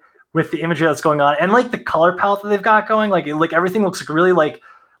moment with the imagery that's going on and like the color palette that they've got going, like everything looks like really like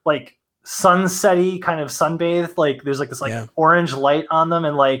sunset-y, kind of sunbathed. Like there's like this orange light on them,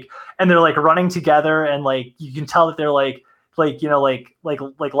 and they're like running together, and like you can tell that they're like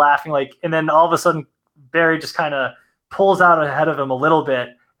laughing, like, and then all of a sudden Barry just kind of pulls out ahead of him a little bit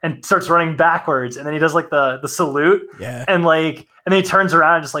and starts running backwards, and then he does like the salute, and then he turns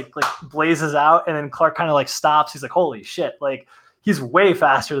around and just like blazes out, and then Clark kind of like stops. He's like, holy shit, like he's way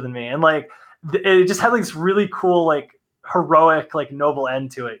faster than me, and like it just had like this really cool like heroic, like noble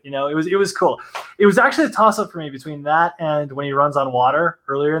end to it. You know, it was cool. It was actually a toss up for me between that and when he runs on water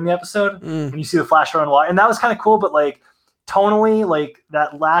earlier in the episode, when you see the Flash run on water, and that was kind of cool. But like tonally, like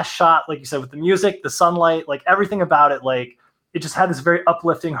that last shot, like you said, with the music, the sunlight, like everything about it, like it just had this very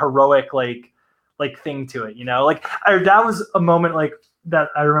uplifting, heroic, like thing to it. You know, like that was a moment like that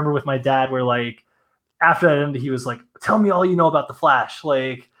I remember with my dad where like after that ended, he was like, "Tell me all you know about the Flash."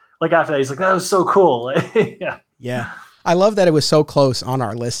 Like after that, he's like, "That was so cool." Yeah. Yeah. I love that it was so close on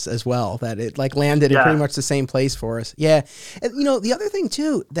our lists as well, that it like landed in pretty much the same place for us. Yeah. And, you know, the other thing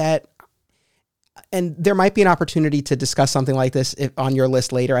too, that, and there might be an opportunity to discuss something like this on your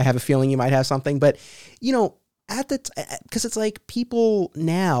list later. I have a feeling you might have something, but you know, because it's like people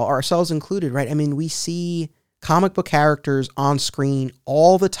now, ourselves included, right? I mean, we see comic book characters on screen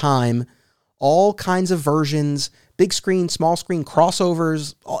all the time, all kinds of versions, big screen, small screen,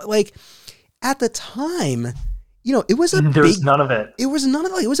 crossovers, like at the time, you know, it was there was none of it. It was none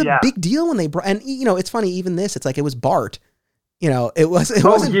of it. It was a big deal when they brought, and you know, it's funny, even this, it's like, it was Bart, you know, it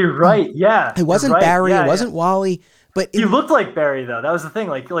wasn't, you're right. Yeah. It wasn't Barry. It wasn't Wally, but he looked like Barry though. That was the thing.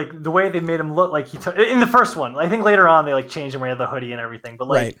 Like the way they made him look like in the first one, I think later on they like changed him where he had the hoodie and everything. But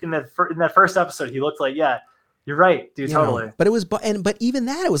like in that first episode, he looked like, you're right, dude. Totally. Know, but it was, but even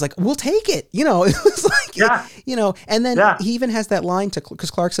that, it was like, we'll take it. You know, it was like, you know, and then he even has that line because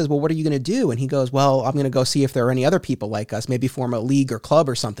Clark says, well, what are you going to do? And he goes, well, I'm going to go see if there are any other people like us, maybe form a league or club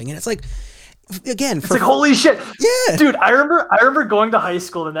or something. And it's like, again, it's like, holy shit. Yeah. Dude, I remember going to high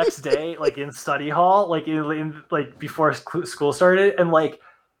school the next day, like in study hall, like in like before school started. And like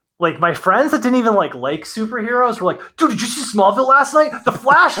my friends that didn't even like superheroes were like, dude, did you see Smallville last night? The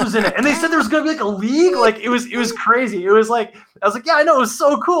Flash was in it. And they said there was going to be like a league. Like it was crazy. It was like, I was like, yeah, I know. It was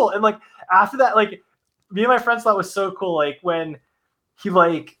so cool. And like, after that, like me and my friends thought it was so cool. Like when he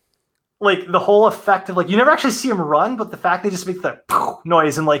like the whole effect of like, you never actually see him run, but the fact they just make that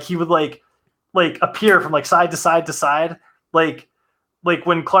noise and like, he would like appear from like side to side to side. Like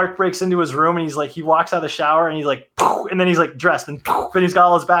when Clark breaks into his room and he's like, he walks out of the shower and he's like, and then he's like dressed and he's got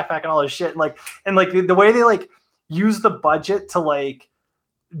all his backpack and all his shit. And like the way they like use the budget to like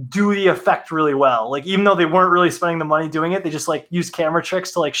do the effect really well. Like, even though they weren't really spending the money doing it, they just like use camera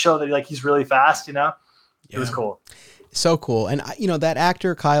tricks to like show that like he's really fast, you know? It was cool. So cool. And you know, that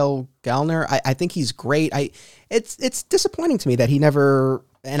actor, Kyle Gallner, I think he's great. It's disappointing to me that he never,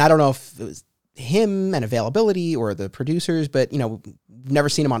 and I don't know if it was him and availability or the producers, but you know, never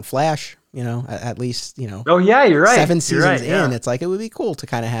seen him on Flash, you know, at least, you know. Oh yeah, you're right. 7 seasons in, it's like, it would be cool to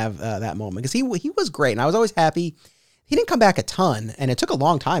kind of have that moment, because he was great. And I was always happy. He didn't come back a ton, and it took a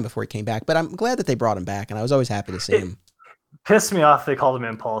long time before he came back, but I'm glad that they brought him back, and I was always happy to see him. Pissed me off they called him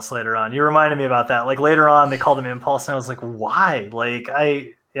Impulse later on. You reminded me about that. Like later on they called him Impulse, and I was like, why? Like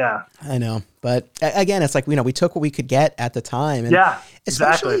I know. But again, it's like, you know, we took what we could get at the time. And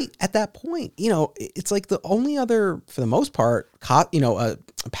especially at that point, you know, it's like the only other, for the most part,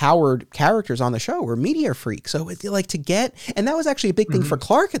 powered characters on the show were Meteor Freak. So it's like to get, and that was actually a big thing for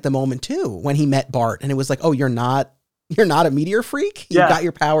Clark at the moment too, when he met Bart, and it was like, oh, you're not a Meteor Freak? You got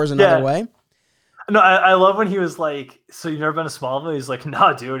your powers another way? No, I love when he was like, so you've never been to Smallville? He's like,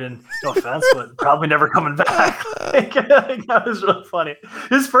 no, dude, and no offense, but probably never coming back. Like, that was really funny.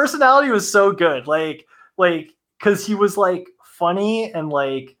 His personality was so good. Like, because he was like funny and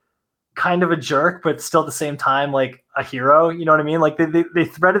like kind of a jerk, but still at the same time, like a hero. You know what I mean? Like they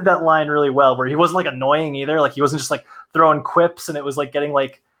threaded that line really well, where he wasn't like annoying either. Like he wasn't just like throwing quips and it was like getting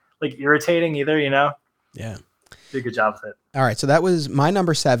like irritating either, you know? Yeah. Did a good job with it. All right. So that was my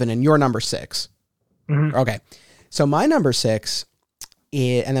number 7 and your number 6. Mm-hmm. Okay. So my number 6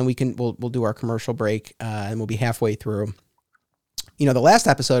 is, and then we'll do our commercial break and we'll be halfway through. You know, the last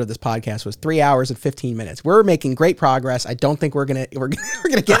episode of this podcast was 3 hours and 15 minutes. We're making great progress. I don't think we're gonna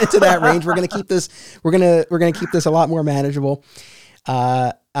get into that range. We're gonna keep this. We're gonna keep this a lot more manageable.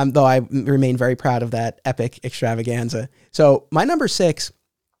 Though I remain very proud of that epic extravaganza. So my number 6,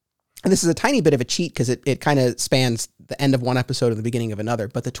 and this is a tiny bit of a cheat because it kind of spans the end of one episode and the beginning of another.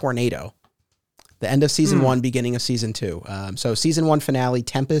 But the tornado. The end of season 1, beginning of season 2. So season 1 finale,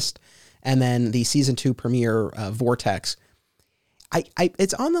 Tempest, and then the season 2 premiere, Vortex.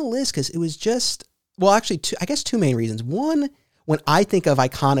 It's on the list because it was just, well, actually, two main reasons. One, when I think of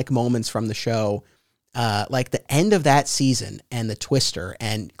iconic moments from the show, like the end of that season and the twister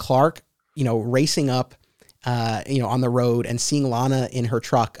and Clark, you know, racing up, on the road and seeing Lana in her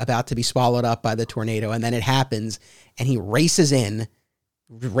truck about to be swallowed up by the tornado. And then it happens and he races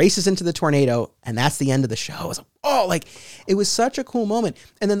into the tornado, and that's the end of the show. I was like, it was such a cool moment.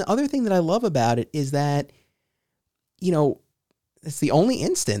 And then the other thing that I love about it is that, you know, it's the only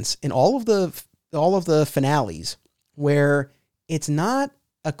instance in all of the finales where it's not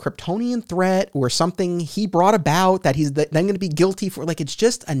a Kryptonian threat or something he brought about that he's then going to be guilty for. Like, it's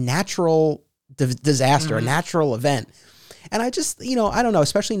just a natural disaster, a natural event. And I just, I don't know,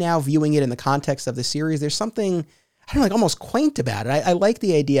 especially now viewing it in the context of the series, there's something, I don't know, like almost quaint about it. I like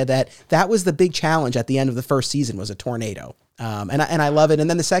the idea that was the big challenge at the end of the first season, was a tornado. And I love it. And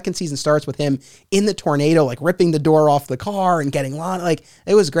then the second season starts with him in the tornado, like ripping the door off the car and getting Lana. Like,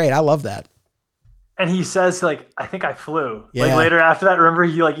 it was great. I love that. And he says, like, I think I flew. Yeah. Like, later after that, remember,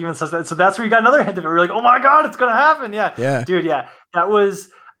 he, like, even says that. So that's where you got another hint of it. We're like, oh, my God, it's going to happen. Yeah. Yeah. Dude, yeah. That was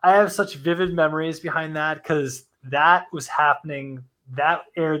 – I have such vivid memories behind that because that was happening – that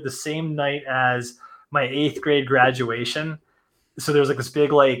aired the same night as my 8th grade graduation. So there was, like, this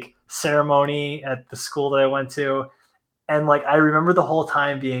big, like, ceremony at the school that I went to. And, like, I remember the whole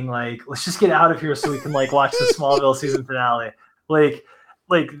time being like, let's just get out of here so we can, like, watch the Smallville season finale. Like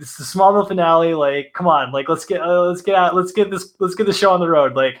it's the Smallville finale. Like, come on, like, let's get out, let's get the show on the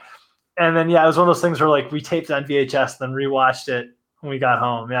road. Like, and then, yeah, it was one of those things where, like, we taped it on VHS, then rewatched it when we got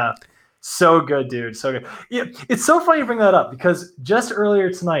home. Yeah. So good, dude. So good. Yeah. It's so funny you bring that up because just earlier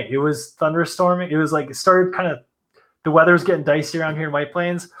tonight, it was thunderstorming. It was like, it started kind of, the weather was getting dicey around here in White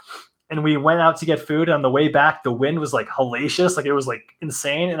Plains. And we went out to get food. On the way back, the wind was like hellacious. Like, it was like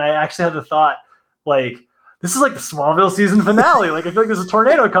insane. And I actually had the thought, like, this is like the Smallville season finale. Like, I feel like there's a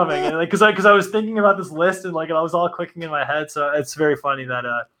tornado coming. And like, cause I was thinking about this list and like, I was all clicking in my head. So it's very funny that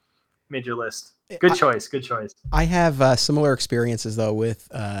made your list. Good choice. Good choice. I have similar experiences though with,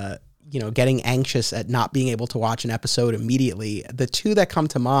 getting anxious at not being able to watch an episode immediately. The two that come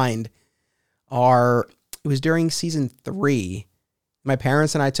to mind are, it was during season 3. My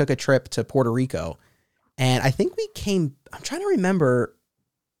parents and I took a trip to Puerto Rico, and I think I'm trying to remember.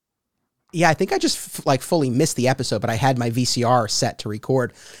 Yeah, I think I just fully missed the episode, but I had my VCR set to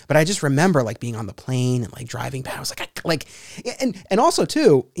record. But I just remember like being on the plane and like driving back. I was like, and also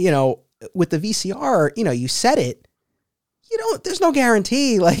too, with the VCR, you set it, there's no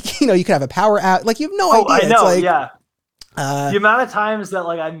guarantee. Like, you could have a power out. Like, you have no idea. I know. It's like, yeah. The amount of times that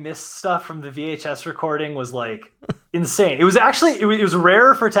like I missed stuff from the VHS recording was like insane. It was actually, it was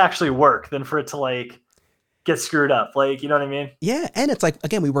rarer for it to actually work than for it to like get screwed up. Like, you know what I mean? Yeah. And it's like,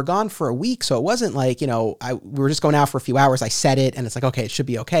 again, we were gone for a week. So it wasn't like, we were just going out for a few hours. I set it and it's like, okay, it should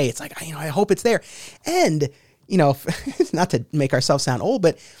be okay. It's like, I hope it's there. And, not to make ourselves sound old,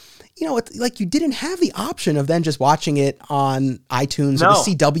 but it's like you didn't have the option of then just watching it on iTunes or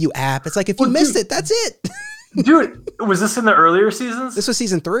the CW app. It's like, if you missed it, that's it. Dude, was this in the earlier seasons? This was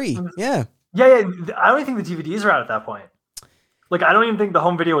season 3. Yeah. Yeah. I don't even think the DVDs were out at that point. Like, I don't even think the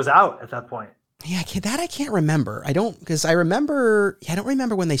home video was out at that point. Yeah, I can't remember. I don't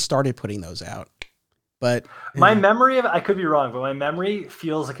remember when they started putting those out. But my memory of it, I could be wrong, but my memory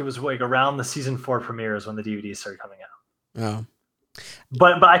feels like it was like around the season 4 premieres when the DVDs started coming out. Oh.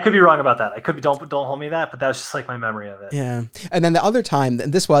 But I could be wrong about that. I could be, don't hold me that, but that was just like my memory of it. Yeah. And then the other time,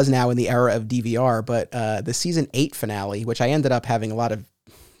 this was now in the era of DVR, but the season 8 finale, which I ended up having a lot of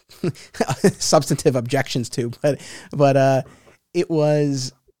substantive objections to, but it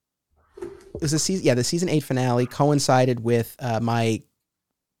was the season 8 finale coincided with my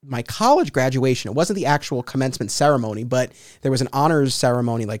college graduation. It wasn't the actual commencement ceremony, but there was an honors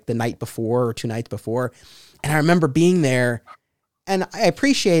ceremony like the night before or 2 nights before. And I remember being there. And I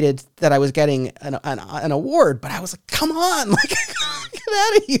appreciated that I was getting an award, but I was like, come on, like, get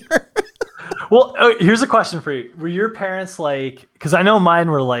out of here. Well, here's a question for you. Were your parents like, because I know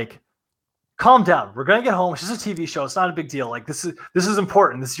mine were like, calm down. We're going to get home. It's just a TV show. It's not a big deal. Like, this is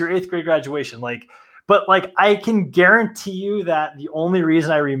important. This is your 8th grade graduation. Like, but like, I can guarantee you that the only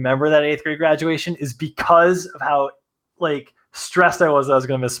reason I remember that 8th grade graduation is because of how like stressed I was that I was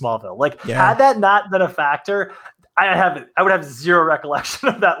going to miss Smallville. Like, had that not been a factor, I would have zero recollection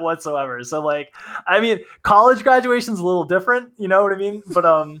of that whatsoever. So like, I mean, college graduation's a little different, you know what I mean?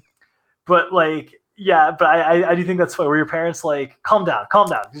 But like, yeah, but I do think that's why. Were your parents like, calm down,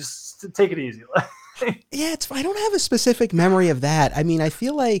 just take it easy? Yeah, I don't have a specific memory of that. I mean, I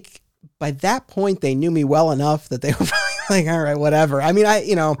feel like by that point they knew me well enough that they were probably like, all right, whatever. I mean, and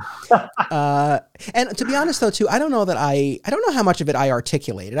to be honest though, too, I don't know how much of it I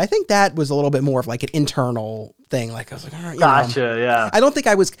articulated. I think that was a little bit more of like an internal thing. Like I was like, all right, gotcha. Yeah. I don't think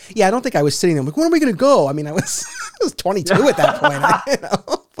I was sitting there like, when are we going to go? I mean, I was 22 at that point,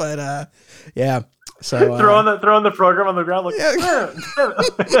 but yeah. So throwing the program on the ground. Like,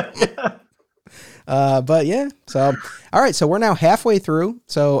 yeah. But yeah, so, all right. So we're now halfway through.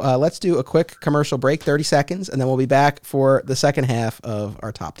 So let's do a quick commercial break, 30 seconds, and then we'll be back for the second half of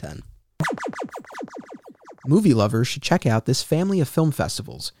our top 10. Movie lovers should check out this family of film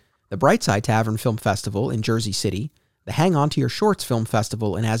festivals. The Brightside Tavern Film Festival in Jersey City, the Hang On to Your Shorts Film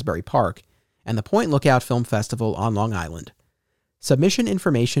Festival in Asbury Park, and the Point Lookout Film Festival on Long Island. Submission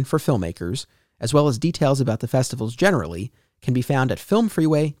information for filmmakers, as well as details about the festivals generally, can be found at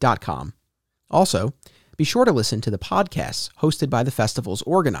filmfreeway.com. Also, be sure to listen to the podcasts hosted by the festival's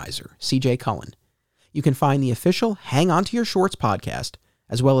organizer, CJ Cullen. You can find the official Hang On to Your Shorts podcast,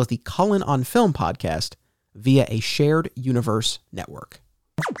 as well as the Cullen on Film podcast, via a shared universe network.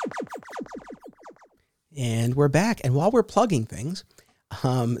 And we're back. And while we're plugging things,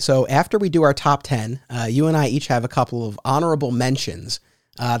 so after we do our top 10, you and I each have a couple of honorable mentions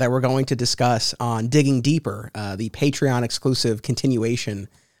that we're going to discuss on Digging Deeper, the Patreon exclusive continuation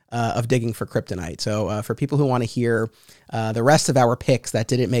of Digging for Kryptonite. So for people who want to hear the rest of our picks that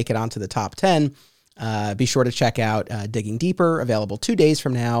didn't make it onto the top 10, be sure to check out Digging Deeper, available 2 days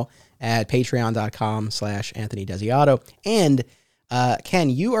from now at patreon.com/Anthony Desiato. And Ken,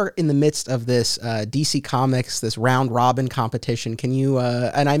 you are in the midst of this DC Comics, this round robin competition. Can you,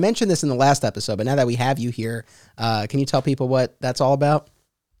 and I mentioned this in the last episode, but now that we have you here, can you tell people what that's all about?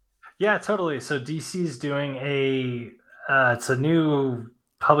 Yeah, totally. So DC's doing it's a new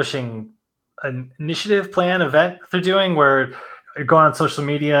publishing initiative plan event they're doing where they're going on social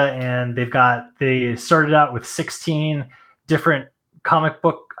media, and they started out with 16 different comic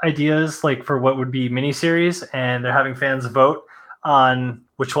book ideas, like for what would be miniseries, and they're having fans vote on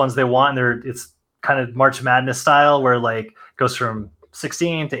which ones they want. It's kind of March Madness style, where like it goes from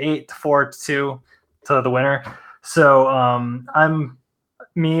 16 to 8 to 4 to 2 to the winner. So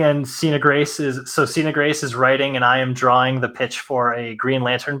me and Cena Grace is writing, and I am drawing the pitch for a Green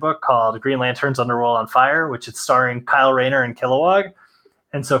Lantern book called Green Lantern's Underworld on Fire, which is starring Kyle Rayner and Kilowog.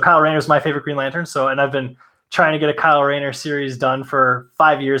 And so Kyle Rayner is my favorite Green Lantern. And I've been trying to get a Kyle Rayner series done for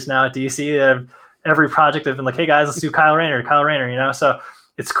 5 years now at DC. Every project I've been like, hey guys, let's do Kyle Rayner, So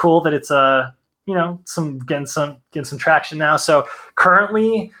it's cool that it's getting some traction now. So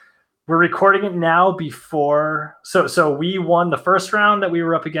currently we're recording it now before. So we won the first round that we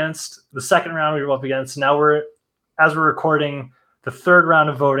were up against. The second round we were up against. Now as we're recording the third round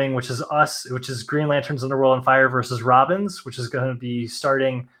of voting, which is Green Lantern's Underworld on Fire versus Robins, which is going to be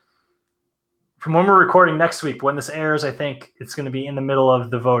starting from when we're recording next week. When this airs, I think it's going to be in the middle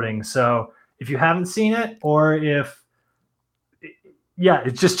of the voting. So if you haven't seen it, or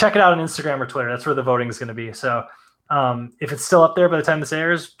just check it out on Instagram or Twitter. That's where the voting is going to be. So if it's still up there by the time this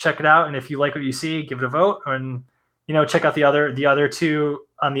airs, check it out. And if you like what you see, give it a vote, and check out the other two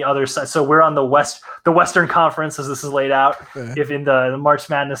on the other side. So we're on the Western Conference, as this is laid out. Okay. If in the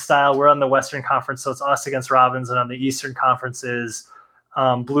March Madness style, we're on the Western Conference, so it's us against Robins, and on the Eastern Conference is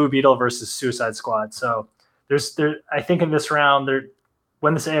Blue Beetle versus Suicide Squad. So I think in this round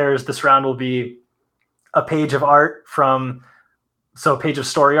when this airs, this round will be a page of art a page of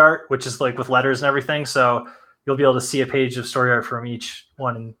story art, which is like with letters and everything. So you'll be able to see a page of story art from each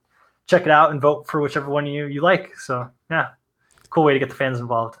one and check it out and vote for whichever one you like. So yeah, cool way to get the fans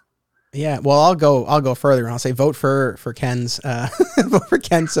involved. Yeah. Well, I'll go further and I'll say vote for Ken's, vote for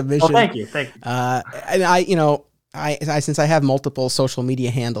Ken's submission. Well, thank you. And I since I have multiple social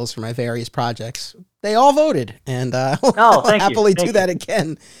media handles for my various projects, they all voted, and I'll happily do that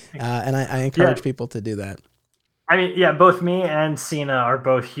again. And I encourage people to do that. I mean, yeah, both me and Cena are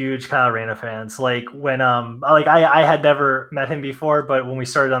both huge Kyle Rayner fans. Like when, I had never met him before, but when we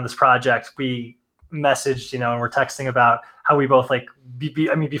started on this project, we messaged, and we're texting about how we both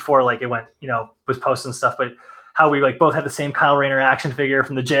before like it went, was posting stuff, but how we like both had the same Kyle Rayner action figure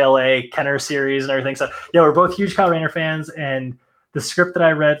from the JLA Kenner series and everything. So yeah, we're both huge Kyle Rayner fans, and the script that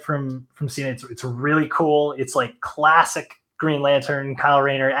I read from Cena, it's really cool. It's like classic Green Lantern, Kyle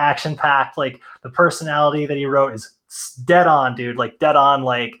Rayner, action packed. Like the personality that he wrote is dead on, dude. Like dead on,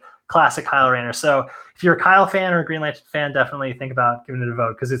 like classic Kyle Rayner. So if you're a Kyle fan or a Green Lantern fan, definitely think about giving it a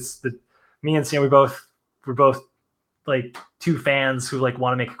vote, because me and Cena, we're both like two fans who like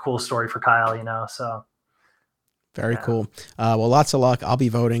want to make a cool story for Kyle, So. Very cool. Well, lots of luck. I'll be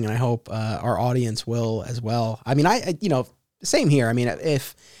voting, and I hope our audience will as well. I mean, same here. I mean,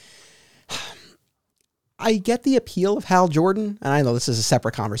 if I get the appeal of Hal Jordan, and I know this is a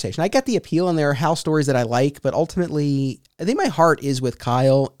separate conversation. I get the appeal, and there are Hal stories that I like, but ultimately, I think my heart is with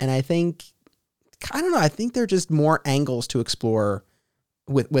Kyle, and I think there are just more angles to explore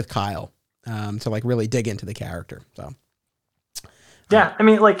with Kyle to like really dig into the character. So. Yeah, I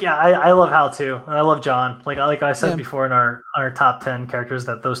mean, I love Hal too, and I love John. Like I said before in our top 10 characters,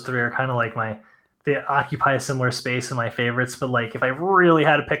 that those three are kind of like they occupy a similar space in my favorites. But like, if I really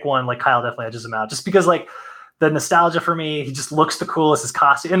had to pick one, like Kyle definitely edges him out, just because like the nostalgia for me, he just looks the coolest. His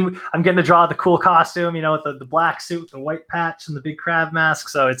costume, and I'm getting to draw the cool costume, with the black suit, the white patch, and the big crab mask.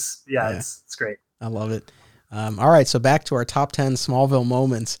 So it's great. I love it. All right, so back to our top 10 Smallville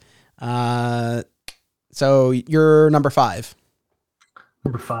moments. So you're number 5.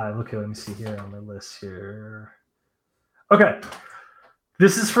 Number 5. Okay, let me see here on my list here. Okay,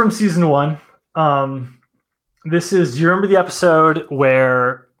 this is from season 1. This is, do you remember the episode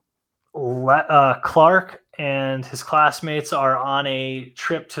where Clark and his classmates are on a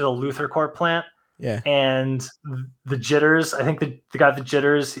trip to the Luthor Corp plant? Yeah. And the Jitters, I think the guy with the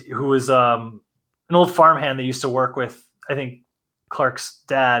Jitters, who was an old farmhand that used to work with, I think, Clark's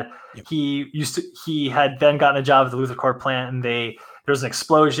dad. Yep. He had then gotten a job at the Luthor Corp plant, and there was an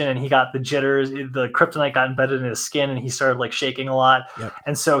explosion, and he got the jitters. The kryptonite got embedded in his skin, and he started like shaking a lot. Yep.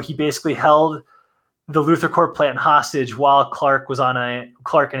 And so he basically held the Luthor Corp plant hostage while Clark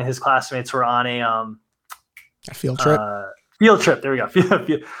and his classmates were on a field trip. Field trip. There we go.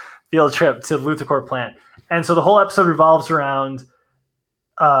 Field trip to the Luthor Corp plant. And so the whole episode revolves around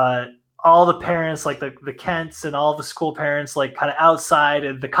all the parents, like the Kents and all the school parents, like kind of outside,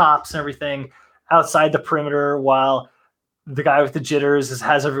 and the cops and everything outside the perimeter, while the guy with the jitters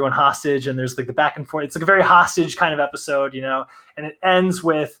has everyone hostage, and there's like the back and forth. It's like a very hostage kind of episode, and it ends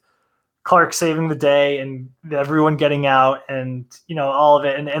with Clark saving the day and everyone getting out, and all of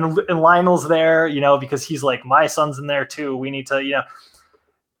it, and Lionel's there, because he's like, my son's in there too, we need to,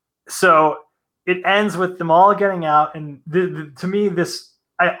 so it ends with them all getting out. And to me,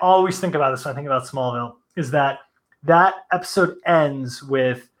 I always think about this when I think about Smallville, is that episode ends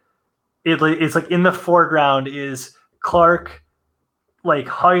with it's like in the foreground is Clark like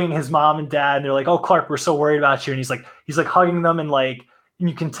hugging his mom and dad, and they're like, oh, Clark, we're so worried about you. And he's like hugging them, and like, and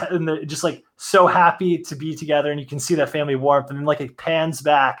you can and they're just like so happy to be together, and you can see that family warmth. And then like it pans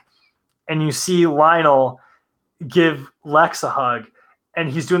back and you see Lionel give Lex a hug, and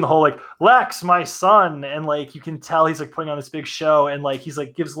he's doing the whole like, Lex, my son. And like, you can tell he's like putting on this big show, and like, he's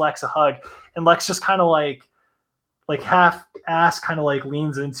like gives Lex a hug, and Lex just kind of like half ass kind of like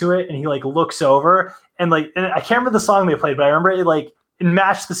leans into it, and he like looks over, and like, and I can't remember the song they played, but I remember it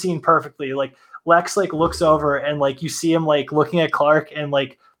matched the scene perfectly. Like Lex like looks over, and like you see him like looking at Clark, and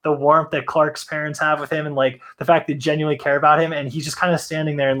like the warmth that Clark's parents have with him, and like the fact they genuinely care about him, and he's just kind of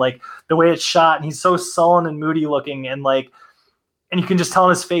standing there, and like the way it's shot, and he's so sullen and moody looking, and like, and you can just tell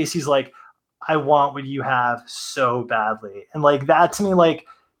in his face, he's like, I want what you have so badly. And like that to me, like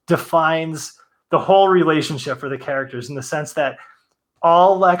defines the whole relationship for the characters, in the sense that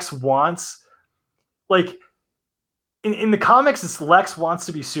all Lex wants, like in the comics, it's Lex wants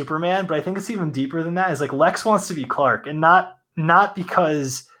to be Superman, but I think it's even deeper than that. Is like Lex wants to be Clark, and not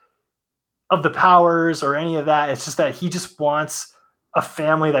because of the powers or any of that. It's just that he just wants a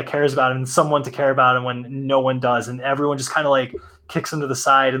family that cares about him, and someone to care about him when no one does. And everyone just kind of like kicks him to the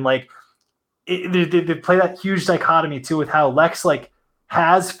side. And like they play that huge dichotomy too, with how Lex like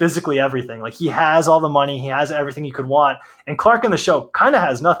has physically everything. Like he has all the money, he has everything he could want, and Clark in the show kind of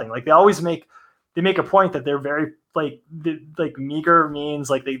has nothing. Like they make a point that they're very like meager means,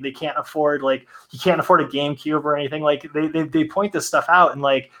 like they can't afford, like he can't afford a GameCube or anything. Like they point this stuff out, and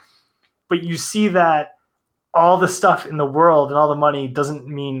like, but you see that all the stuff in the world and all the money doesn't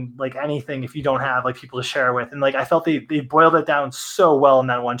mean like anything if you don't have like people to share with. And like I felt they boiled it down so well in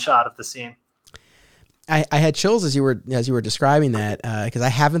that one shot of the scene. I had chills as you were describing that, because I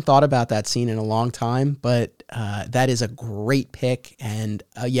haven't thought about that scene in a long time, but that is a great pick, and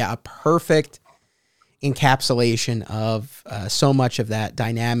a perfect encapsulation of so much of that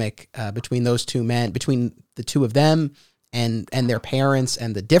dynamic between those two men, between the two of them and their parents,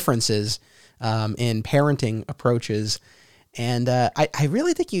 and the differences in parenting approaches. And I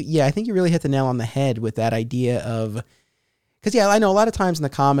really think I think you really hit the nail on the head with that idea of, because I know a lot of times in the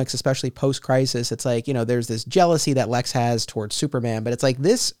comics, especially post-crisis, it's like, there's this jealousy that Lex has towards Superman, but it's like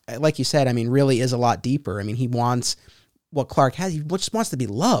this, like you said, I mean, really is a lot deeper. I mean, he wants what Clark has. He just wants to be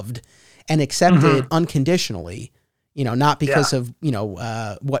loved and accepted unconditionally, not because of,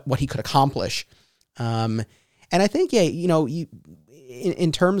 what he could accomplish. And I think,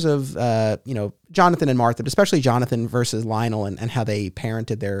 in terms of, Jonathan and Martha, but especially Jonathan versus Lionel and how they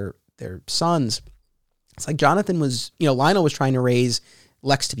parented their sons, it's like Jonathan was, Lionel was trying to raise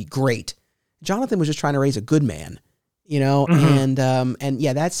Lex to be great. Jonathan was just trying to raise a good man, and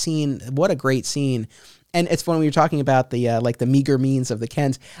that scene, what a great scene. And it's funny when you're talking about the meager means of the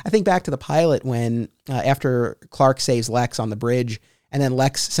Kents. I think back to the pilot when after Clark saves Lex on the bridge, and then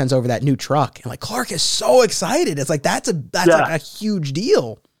Lex sends over that new truck, and like Clark is so excited. It's like that's like a huge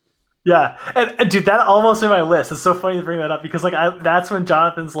deal. Yeah, and dude, that almost made my list. It's so funny to bring that up, because like that's when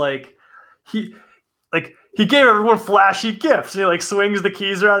Jonathan's like he gave everyone flashy gifts. He like swings the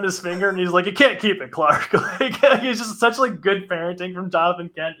keys around his finger and he's like, you can't keep it, Clark. Like it's just such like good parenting from Jonathan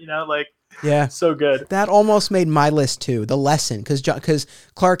Kent, like Yeah. so good. That almost made my list too. The lesson, because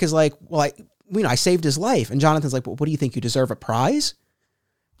Clark is like, well, I saved his life, and Jonathan's like, well, what do you think, you deserve a prize?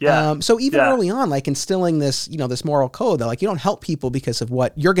 Yeah. So even early on, like instilling this, this moral code that like you don't help people because of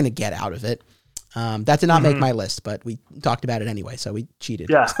what you're going to get out of it. That did not make my list, but we talked about it anyway, so we cheated.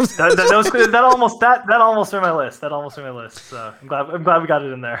 Yeah, that almost made my list. That almost made my list. So I'm glad we got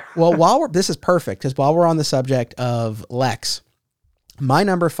it in there. Well, this is perfect, because while we're on the subject of Lex, my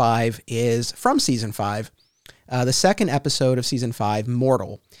number 5 is from season 5, the second episode of season 5,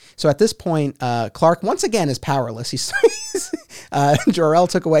 Mortal. So at this point, Clark once again is powerless. Jor-El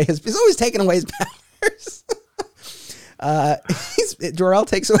took away he's always taking away his powers. Jor-El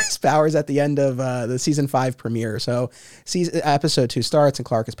takes away his powers at the end of the season 5 premiere. So episode 2 starts and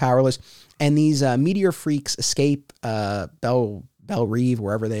Clark is powerless, and these meteor freaks escape Belle Reve,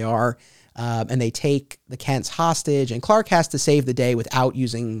 wherever they are, and they take the Kents hostage, and Clark has to save the day without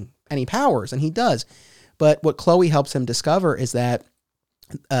using any powers, and he does. But what Chloe helps him discover is that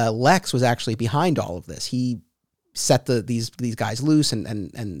Lex was actually behind all of this. He set these guys loose and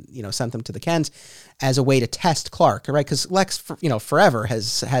sent them to the Kents as a way to test Clark, right? Because Lex, forever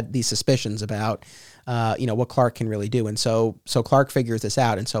has had these suspicions about, what Clark can really do. And so Clark figures this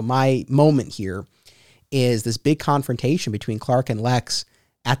out. And so my moment here is this big confrontation between Clark and Lex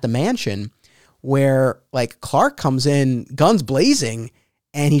at the mansion, where like Clark comes in guns blazing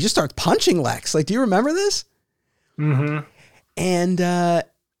and he just starts punching Lex. Like, do you remember this? Mm-hmm. And,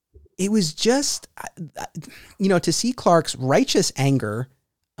 it was just, to see Clark's righteous anger,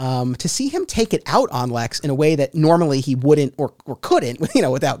 to see him take it out on Lex in a way that normally he wouldn't or couldn't,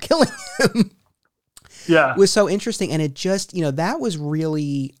 without killing him. Yeah. Was so interesting. And it just, that was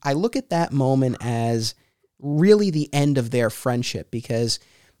really, I look at that moment as really the end of their friendship, because,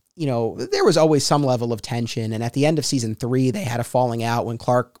 there was always some level of tension. And at the end of season 3, they had a falling out when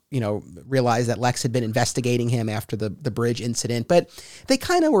Clark, realized that Lex had been investigating him after the bridge incident. But they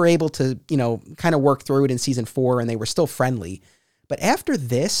kind of were able to, kind of work through it in season 4, and they were still friendly. But after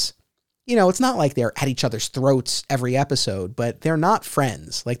this, it's not like they're at each other's throats every episode, but they're not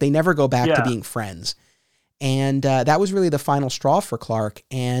friends. Like, they never go back to being friends. And that was really the final straw for Clark.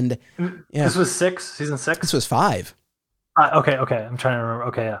 And this was season 6? This was 5. Okay. I'm trying to remember.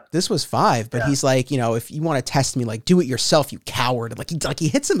 Okay, yeah. This was 5, but he's like, if you want to test me, like, do it yourself, you coward. Like he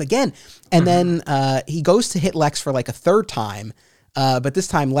hits him again. And then he goes to hit Lex for like a third time. But this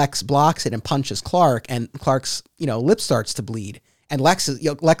time Lex blocks it and punches Clark, and Clark's, lip starts to bleed. And Lex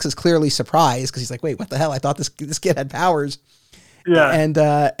is clearly surprised, because he's like, wait, what the hell? I thought this kid had powers. Yeah.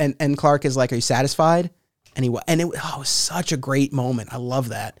 And Clark is like, are you satisfied? And it was such a great moment. I love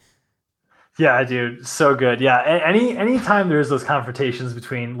that. Yeah, dude, so good. Yeah, anytime there's those confrontations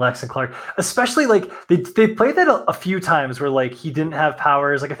between Lex and Clark, especially like they played that a few times where like he didn't have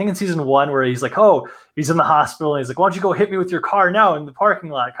powers. Like I think in season 1 where he's like, oh, he's in the hospital and he's like, why don't you go hit me with your car now in the parking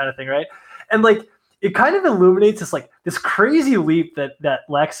lot, kind of thing, right? And like it kind of illuminates this crazy leap that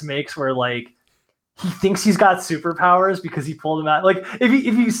Lex makes, where like he thinks he's got superpowers because he pulled him out. Like if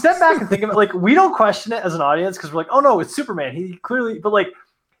you step back and think of it, like we don't question it as an audience because we're like, oh no, it's Superman. He clearly, but like,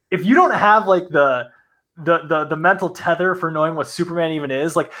 if you don't have like the mental tether for knowing what Superman even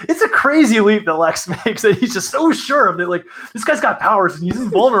is, like it's a crazy leap that Lex makes, that he's just so sure of that. Like this guy's got powers and he's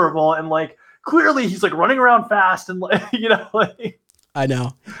invulnerable, and like clearly he's like running around fast and like like. I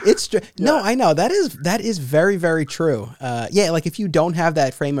know no, I know that is very, very true. Like if you don't have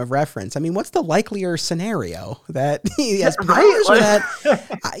that frame of reference, I mean, what's the likelier scenario that he has powers, or that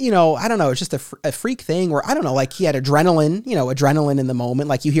I don't know, it's just a freak thing, or I don't know, like he had adrenaline in the moment,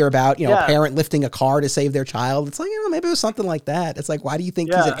 like you hear about a parent lifting a car to save their child. It's like maybe it was something like that. It's like, why do you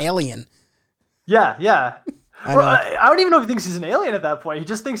think he's an alien? I don't even know if he thinks he's an alien at that point. He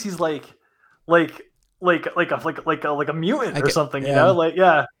just thinks he's like a mutant or something,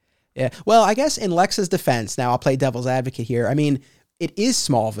 Yeah. Well, I guess in Lex's defense, now I'll play devil's advocate here. I mean, it is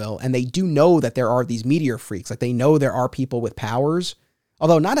Smallville, and they do know that there are these meteor freaks. Like they know there are people with powers,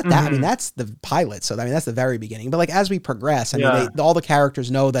 although not at that. I mean, that's the pilot. So I mean, that's the very beginning. But like as we progress, I mean, all the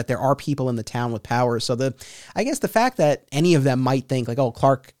characters know that there are people in the town with powers. So I guess the fact that any of them might think like, oh,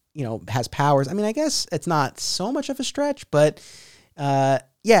 Clark, has powers. I mean, I guess it's not so much of a stretch, but I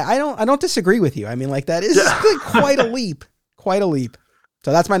don't disagree with you. I mean, like that is quite a leap.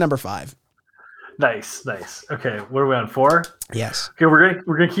 So that's my number 5. Nice. Okay, what are we on, 4? Yes. Okay, we're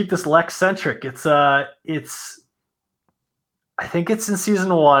gonna keep this Lex centric. It's I think it's in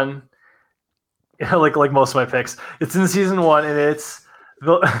season 1. Like most of my picks, it's in season 1, and it's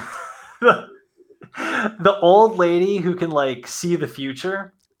the old lady who can like see the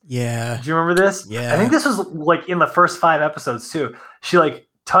future. Yeah. Do you remember this? Yeah. I think this was like in the first 5 episodes too. She like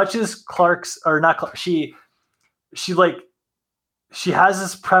touches Clark's, or not Clark, she has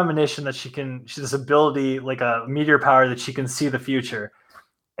this premonition that she has this ability, like a meteor power, that she can see the future.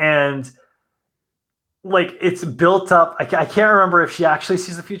 And like it's built up. I can't remember if she actually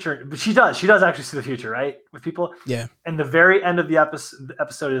sees the future, but she does. She does actually see the future, right? With people. Yeah. And the very end of the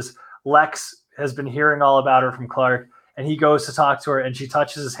episode is Lex has been hearing all about her from Clark, and he goes to talk to her, and she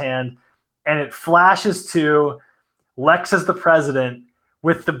touches his hand, and it flashes to Lex as the president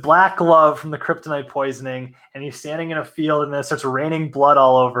with the black glove from the kryptonite poisoning, and he's standing in a field, and then it starts raining blood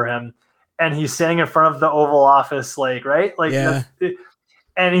all over him, and he's standing in front of the Oval Office, like, right? Like, yeah.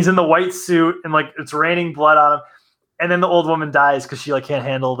 And he's in the white suit, and like it's raining blood on him, and then the old woman dies because she like can't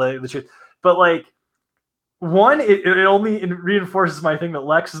handle the truth. But like, it only reinforces my thing that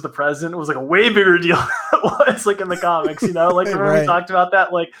Lex is the president. It was like a way bigger deal than it was like in the comics, you know? Like, remember we talked about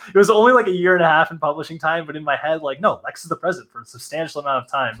that? Like, it was only like a year and a half in publishing time, but in my head, like, no, Lex is the president for a substantial amount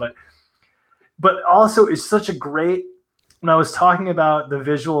of time. But also, it's such a great, when I was talking about the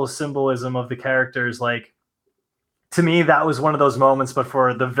visual symbolism of the characters, like, to me, that was one of those moments, but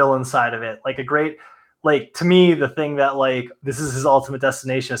for the villain side of it, like a great, like, to me, the thing that like, this is his ultimate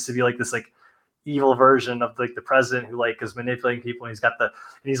destination, is to be like this, like, evil version of like the president who like is manipulating people, and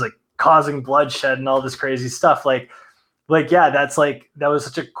he's like causing bloodshed and all this crazy stuff. Like, yeah, that was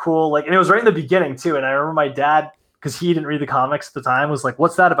such a cool, like, and it was right in the beginning too. And I remember my dad, because he didn't read the comics at the time, was like,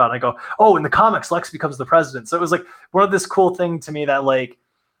 what's that about? And I go, oh, in the comics, Lex becomes the president. So it was like one of this cool thing to me that like,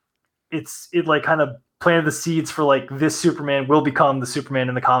 it like kind of planted the seeds for like, this Superman will become the Superman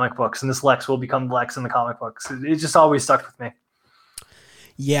in the comic books, and this Lex will become Lex in the comic books. It just always stuck with me.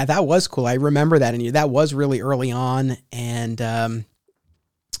 Yeah, that was cool. I remember that, and that was really early on, and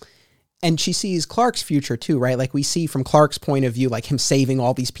she sees Clark's future too, right? Like we see from Clark's point of view, like him saving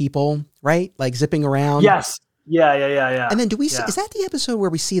all these people, right? Like zipping around. Yes. Yeah. And then do we see, is that the episode where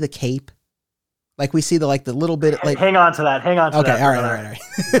we see the cape? Like we see the little bit, like, hang on to that. Okay. All right.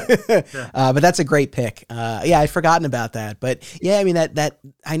 Yeah. But that's a great pick. Yeah, I'd forgotten about that, but yeah, I mean that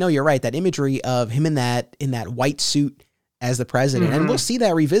I know you're right. That imagery of him in that white suit as the president, and we'll see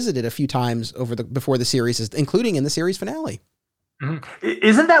that revisited a few times before the series, including in the series finale. Mm-hmm.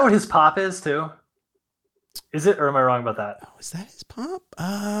 Isn't that what his pop is too? Is it, or am I wrong about that? Oh, is that his pop?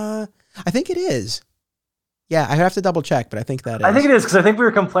 I think it is. Yeah, I have to double check, but I think that is. I think it is, because I think we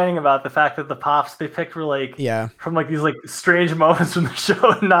were complaining about the fact that the pops they picked were like, from like these like strange moments from the show,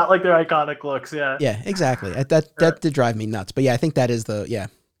 and not like their iconic looks. Yeah. Yeah, exactly. That did drive me nuts. But yeah, I think that is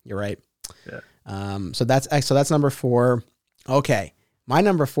you're right. Yeah. So that's number 4. Okay. My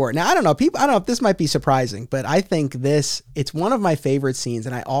number 4. Now, I don't know if this might be surprising, but I think it's one of my favorite scenes.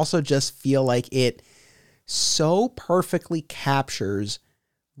 And I also just feel like it so perfectly captures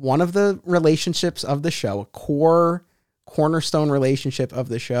one of the relationships of the show, a cornerstone relationship of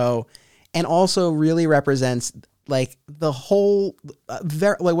the show, and also really represents like the whole,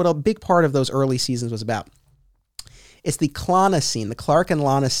 what a big part of those early seasons was about. It's the Klana scene, the Clark and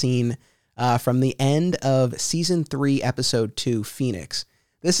Lana scene from the end of season 3, episode 2, Phoenix.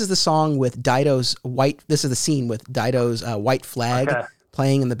 This is the song with Dido's this is the scene with Dido's white flag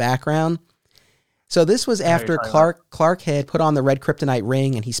playing in the background. So this was after Clark had put on the red kryptonite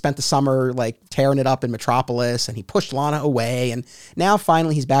ring, and he spent the summer like tearing it up in Metropolis, and he pushed Lana away, and now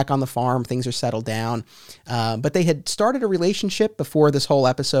finally he's back on the farm. Things are settled down. But they had started a relationship before this whole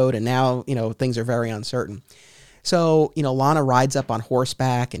episode, and now, things are very uncertain. So, Lana rides up on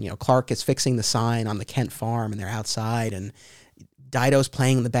horseback, and, Clark is fixing the sign on the Kent farm, and they're outside, and Dido's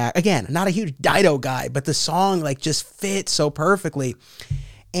playing in the back. Again, not a huge Dido guy, but the song like just fits so perfectly.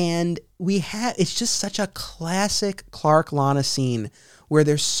 And it's just such a classic Clark-Lana scene where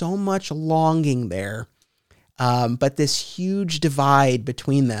there's so much longing there, but this huge divide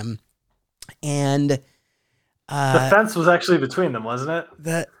between them. And the fence was actually between them, wasn't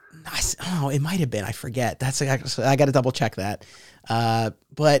it? It might have been. I forget. I got to double check that.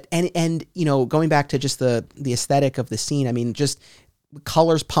 But going back to just the aesthetic of the scene, I mean, just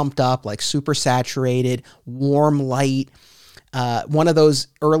colors pumped up, like super saturated, warm light. One of those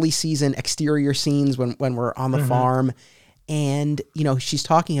early season exterior scenes when we're on the farm, and she's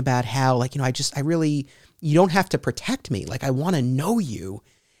talking about how like you don't have to protect me, like I want to know you.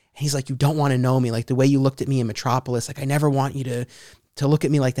 And he's like, you don't want to know me, like the way you looked at me in Metropolis, like I never want you to look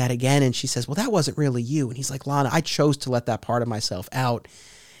at me like that again. And she says, well, that wasn't really you. And he's like, Lana, I chose to let that part of myself out.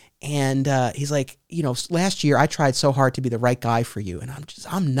 And he's like, last year I tried so hard to be the right guy for you, and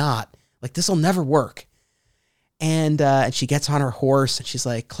I'm not, like, this will never work. And she gets on her horse and she's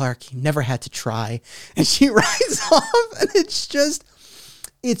like, Clark, you never had to try. And she rides off, and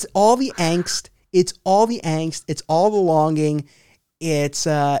it's all the angst. It's all the angst. It's all the longing. It's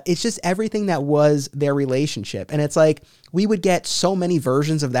just everything that was their relationship. And it's like, we would get so many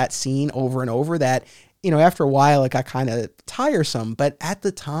versions of that scene over and over that, after a while it got kind of tiresome. But at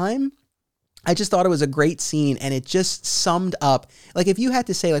the time, I just thought it was a great scene, and it just summed up, like, if you had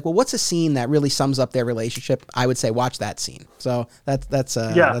to say, like, well, what's a scene that really sums up their relationship? I would say watch that scene. So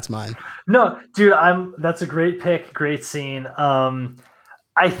that's mine. No, dude, that's a great pick, great scene.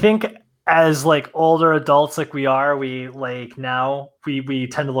 I think as like older adults, like we are, we like now we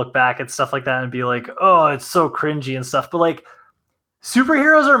tend to look back at stuff like that and be like, oh, it's so cringy and stuff. But like,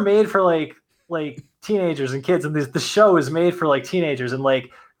 superheroes are made for like teenagers and kids, and the show is made for like teenagers, and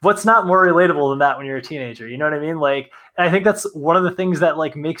like, what's not more relatable than that when you're a teenager? You know what I mean? Like, and I think that's one of the things that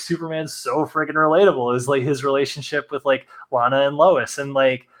like makes Superman so freaking relatable is like his relationship with like Lana and Lois. And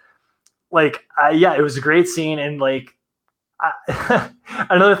it was a great scene. And like,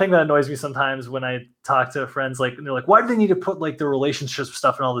 another thing that annoys me sometimes when I talk to friends, like, and they're like, why do they need to put like the relationship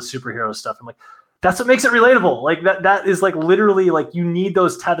stuff and all the superhero stuff? I'm like, that's what makes it relatable. Like that is like literally like you need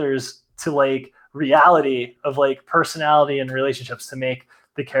those tethers to like reality of like personality and relationships to make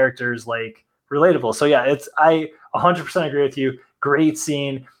the characters like relatable. So yeah, I 100% agree with you. Great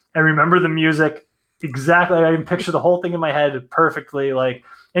scene. And remember the music exactly. I can picture the whole thing in my head perfectly. Like,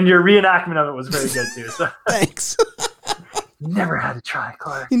 and your reenactment of it was very good too. So thanks. Never had to try,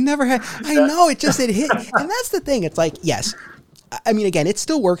 Clark. You never had. I know, it hit. And that's the thing. It's like, yes. I mean, again, it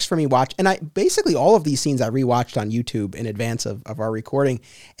still works for me and I basically all of these scenes I rewatched on YouTube in advance of our recording,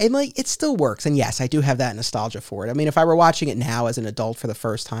 and like, it still works. And yes, I do have that nostalgia for it. I mean, if I were watching it now as an adult for the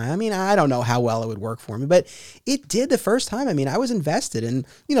first time, I mean, I don't know how well it would work for me, but it did the first time. I mean, I was invested, and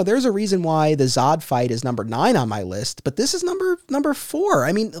there's a reason why the Zod fight is number 9 on my list, but this is number 4.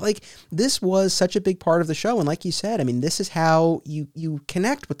 I mean, like, this was such a big part of the show. And like you said, I mean, this is how you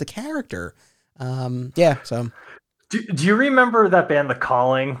connect with the character. So. Do you remember that band, The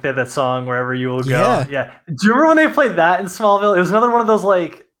Calling? They had that song, Wherever You Will Go. Yeah. Do you remember when they played that in Smallville? It was another one of those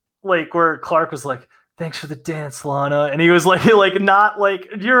like where Clark was like, thanks for the dance, Lana. And he was like not like,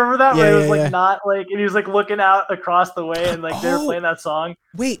 do you remember that? Where it was like not like, and he was like looking out across the way and like they were playing that song.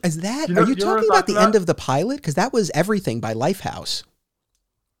 Wait, is that, are you talking about the end of the pilot? Because that was Everything by Lifehouse.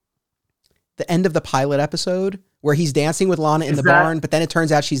 The end of the pilot episode where he's dancing with Lana in the barn, but then it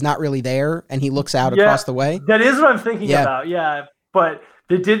turns out she's not really there, and he looks out across the way. That is what I'm thinking about. Yeah, but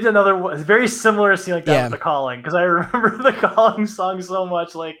they did another very similar scene like that with The Calling, because I remember The Calling song so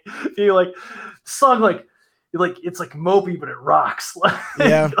much. Like, being like, song like it's like mopey, but it rocks.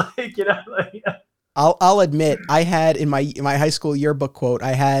 I'll admit, I had in my high school yearbook quote,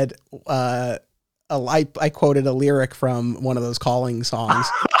 I had I quoted a lyric from one of those Calling songs.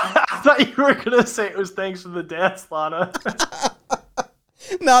 I thought you were going to say it was thanks for the dance, Lana.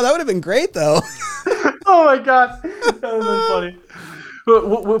 No, that would have been great, though. Oh, my God. That would have been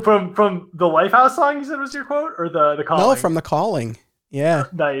funny. From the Lifehouse song you said was your quote? Or the Calling? No, from The Calling. Yeah.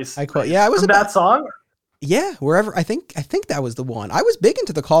 Nice. I quote. Yeah, I was from that song? Yeah, wherever. I think that was the one. I was big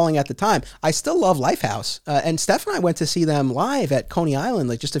into The Calling at the time. I still love Lifehouse. And Steph and I went to see them live at Coney Island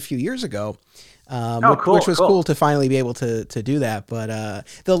like just a few years ago. Which was cool to finally be able to do that. But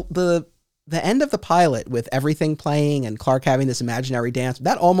the end of the pilot with everything playing and Clark having this imaginary dance,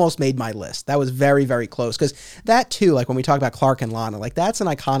 that almost made my list. That was very, very close. Because that too, like when we talk about Clark and Lana, like that's an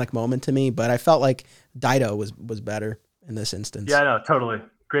iconic moment to me, but I felt like Dido was better in this instance. Yeah, no, totally.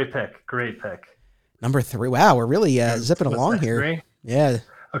 Great pick. Number 3. Wow, we're really zipping along here. 3? Yeah.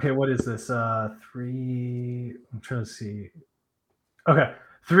 Okay, what is this? 3. I'm trying to see. Okay.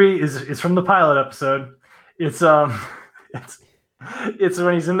 3 is from the pilot episode. It's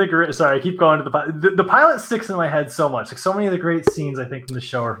when he's in the sorry, I keep going to the pilot. The pilot sticks in my head so much. Like so many of the great scenes I think from the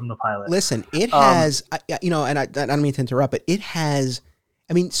show are from the pilot. Listen, it has and I don't mean to interrupt, but it has.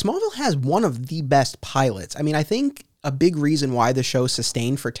 I mean, Smallville has one of the best pilots. I mean, I think a big reason why the show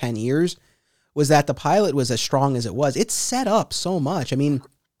sustained for 10 years was that the pilot was as strong as it was. It set up so much. I mean,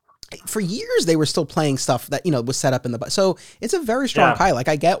 for years they were still playing stuff that, was set up in the, so it's a very strong pilot. Like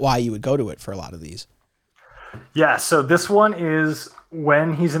I get why you would go to it for a lot of these. Yeah. So this one is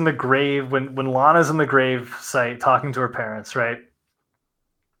when he's in the grave, when Lana's in the grave site talking to her parents, right?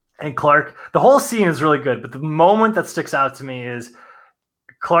 And Clark, the whole scene is really good, but the moment that sticks out to me is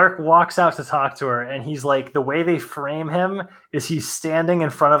Clark walks out to talk to her, and he's like, the way they frame him is he's standing in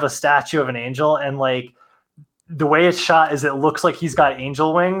front of a statue of an angel, and like the way it's shot is it looks like he's got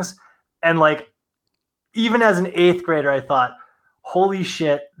angel wings. And like, even as an 8th grader, I thought, holy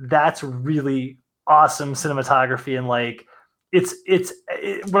shit, that's really awesome cinematography, and like it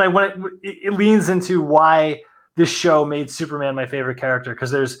leans into why this show made Superman my favorite character,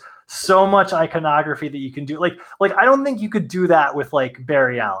 because there's so much iconography that you can do. Like I don't think you could do that with like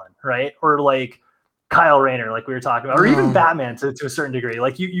Barry Allen, right? Or like Kyle Rayner, like we were talking about, or even Batman to a certain degree.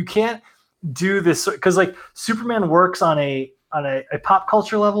 Like you can't do this, because like Superman works on a pop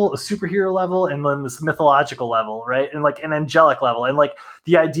culture level, a superhero level, and then this mythological level, right? And like an angelic level. And like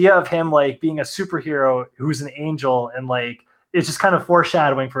the idea of him like being a superhero who's an angel, and like it's just kind of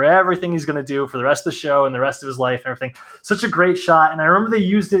foreshadowing for everything he's going to do for the rest of the show and the rest of his life and everything. Such a great shot. And I remember they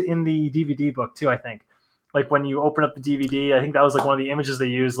used it in the DVD book too, I think. Like when you open up the DVD, I think that was like one of the images they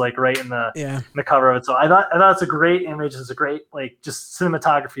used, like right in the cover of it. So I thought it's a great image. It's a great like just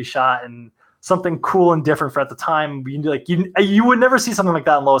cinematography shot, and something cool and different for at the time. You would never see something like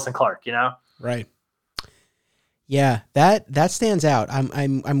that in Lois and Clark, you know? Right. Yeah, that stands out.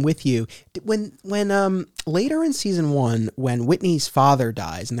 I'm with you. When later in season 1, when Whitney's father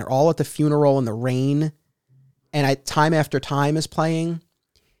dies and they're all at the funeral in the rain, and Time After Time is playing.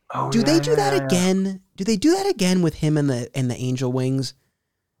 Do they do that again? Do they do that again with him and the Angel Wings,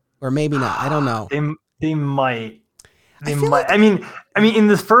 or maybe not? I don't know. They might. They might. I mean, in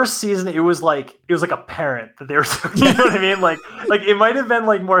the first season, it was like a parent that they were. You know what I mean? Like it might have been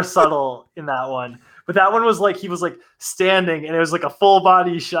like more subtle in that one. But that one was like he was like standing, and it was like a full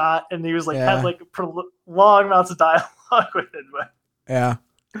body shot, and he was like had like long amounts of dialogue with it. But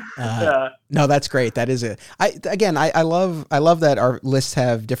no, that's great. That is it. I love that our lists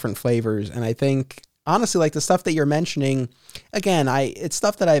have different flavors, and I think honestly, like the stuff that you're mentioning, again, it's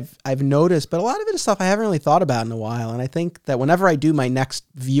stuff that I've noticed, but a lot of it is stuff I haven't really thought about in a while. And I think that whenever I do my next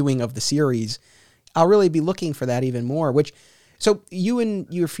viewing of the series, I'll really be looking for that even more. So you and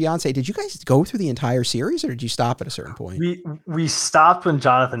your fiance, did you guys go through the entire series, or did you stop at a certain point? We stopped when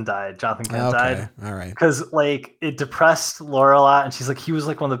Jonathan died. Jonathan Kent died. All right. Because like it depressed Laura a lot, and she's like, he was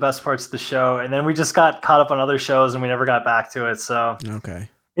like one of the best parts of the show. And then we just got caught up on other shows, and we never got back to it. So okay.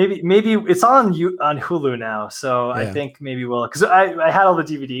 Maybe it's on Hulu now. So I think maybe we'll, because I had all the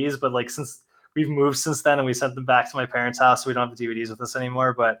DVDs, but like since we've moved since then and we sent them back to my parents' house, so we don't have the DVDs with us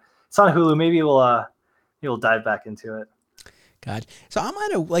anymore. But it's on Hulu. Maybe we'll dive back into it. God. So I'm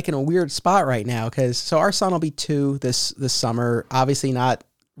in a weird spot right now, because our son will be 2 this summer. Obviously not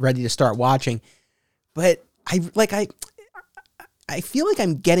ready to start watching, but I feel like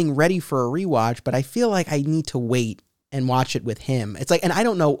I'm getting ready for a rewatch, but I feel like I need to wait and watch it with him. It's like, and I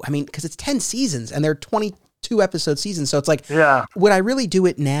don't know, I mean, because it's 10 seasons and they're 22 episode seasons. So it's like, would I really do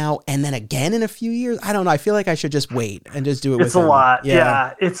it now and then again in a few years? I don't know. I feel like I should just wait and just do it with him. It's a lot.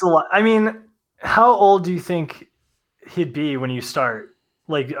 Yeah, it's a lot. I mean, how old do you think he'd be when you start?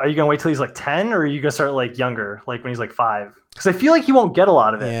 Like, are you going to wait till he's like 10, or are you going to start like younger, like when he's like 5? Because I feel like he won't get a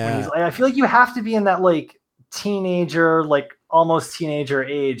lot of it. Yeah. I feel like you have to be in that like teenager, like almost teenager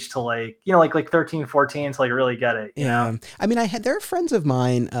age to like, you know, like 13, 14 to like really get it. You know? I mean, there are friends of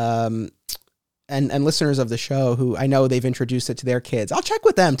mine and listeners of the show who I know they've introduced it to their kids. I'll check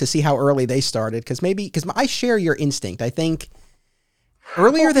with them to see how early they started. Because I share your instinct. I think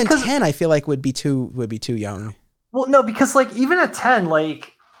earlier than 10, I feel like would be too young. Well, no, because like even at 10,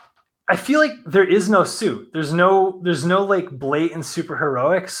 like I feel like there is no suit. There's no like blatant super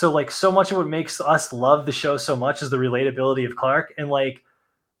heroics. So like so much of what makes us love the show so much is the relatability of Clark. And like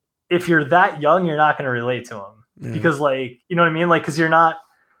if you're that young, you're not going to relate to him because like, you know what I mean? Like, cause you're not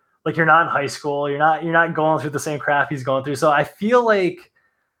in high school. You're not going through the same crap he's going through. So I feel like you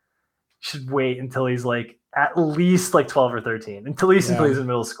should wait until he's like at least like 12 or 13, until he's in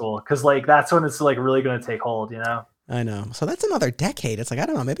middle school. Cause like, that's when it's like really going to take hold, you know? I know. So that's another decade. It's like, I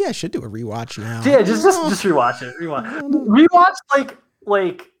don't know. Maybe I should do a rewatch now. Yeah, just rewatch it. Rewatch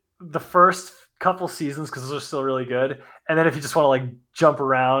like the first couple seasons, because those are still really good. And then if you just want to like jump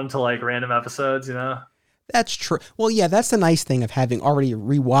around to like random episodes, you know? That's true. Well, yeah, that's the nice thing of having already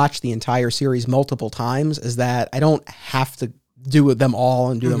rewatched the entire series multiple times, is that I don't have to do them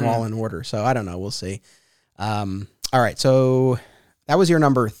all and do them all in order. So I don't know. We'll see. All right. So that was your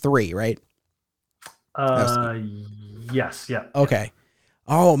number 3, right? Yes. Yeah. Okay.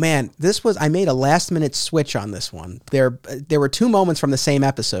 Oh man, I made a last minute switch on this one. There were 2 moments from the same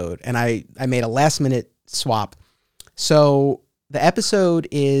episode, and I made a last minute swap. So the episode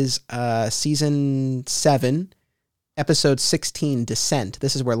is season 7, episode 16, Descent.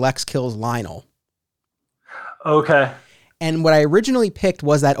 This is where Lex kills Lionel. Okay. And what I originally picked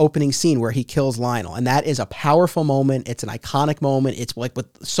was that opening scene where he kills Lionel. And that is a powerful moment. It's an iconic moment. It's like what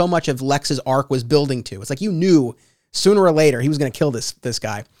so much of Lex's arc was building to. It's like you knew sooner or later he was going to kill this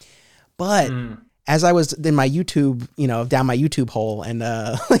guy. But as I was in my YouTube, down my YouTube hole and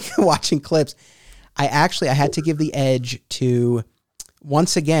like watching clips, I had to give the edge to,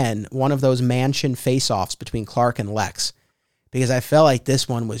 once again, one of those mansion face-offs between Clark and Lex, because I felt like this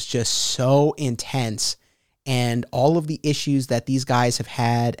one was just so intense, and all of the issues that these guys have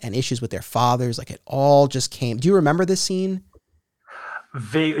had and issues with their fathers, like it all just came. Do you remember this scene?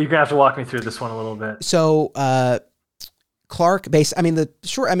 You're gonna have to walk me through this one a little bit. So, Clark,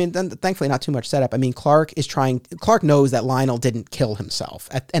 thankfully not too much setup. I mean, Clark knows that Lionel didn't kill himself.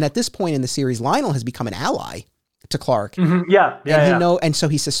 And at this point in the series, Lionel has become an ally to Clark. Mm-hmm. And so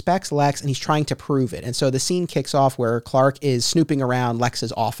he suspects Lex and he's trying to prove it. And so the scene kicks off where Clark is snooping around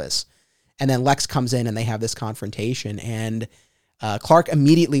Lex's office, and then Lex comes in and they have this confrontation, and Clark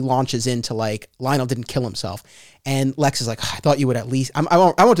immediately launches into like, Lionel didn't kill himself. And Lex is like, I thought you would at least, I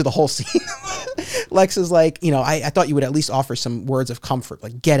won't do the whole scene. Lex is like, I thought you would at least offer some words of comfort,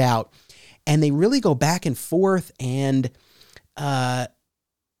 like get out. And they really go back and forth. And, like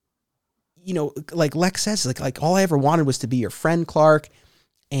Lex says, like all I ever wanted was to be your friend, Clark.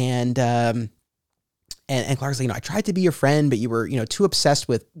 And Clark's like, I tried to be your friend, but you were, too obsessed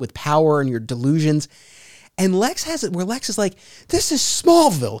with power and your delusions. And Lex has it where Lex is like, this is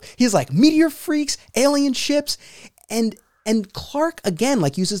Smallville. He's like, meteor freaks, alien ships. And Clark, again,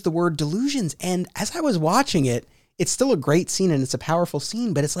 like uses the word delusions. And as I was watching it, it's still a great scene and it's a powerful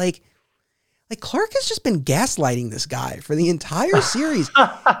scene, but it's like Clark has just been gaslighting this guy for the entire series.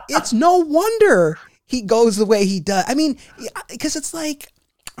 It's no wonder he goes the way he does. I mean, because it's like,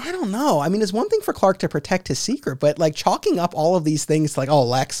 I don't know. I mean, it's one thing for Clark to protect his secret, but like chalking up all of these things like, oh,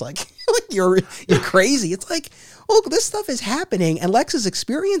 Lex, like you're crazy. It's like, look, this stuff is happening and Lex is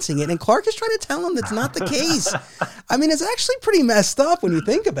experiencing it, and Clark is trying to tell him that's not the case. I mean, it's actually pretty messed up when you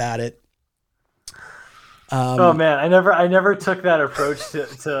think about it. Oh man, I never took that approach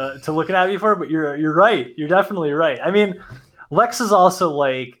to looking at it before, but you're right. You're definitely right. I mean, Lex is also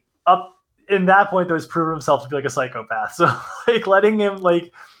like up in that point though, has proven himself to be like a psychopath. So like letting him,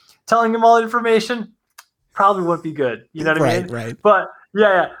 like telling him all the information probably wouldn't be good. You know what I mean? Right. But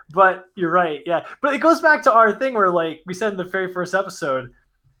yeah, but you're right. Yeah. But it goes back to our thing where like we said in the very first episode,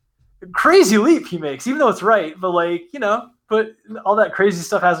 crazy leap he makes, even though it's right, but like, but all that crazy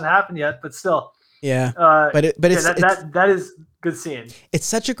stuff hasn't happened yet, but still. Yeah. That is good scene. It's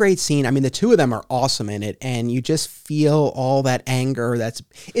such a great scene. I mean, the two of them are awesome in it, and you just feel all that anger. I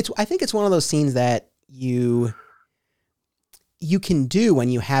think it's one of those scenes that you can do when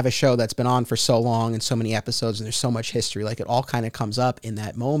you have a show that's been on for so long and so many episodes and there's so much history. Like it all kind of comes up in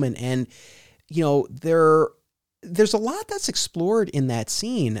that moment. And, there's a lot that's explored in that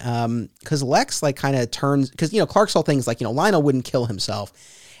scene. Cause Lex like kind of turns, cause Clark's whole thing is like, Lionel wouldn't kill himself.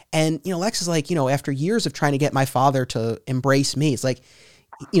 And, Lex is like, after years of trying to get my father to embrace me, it's like,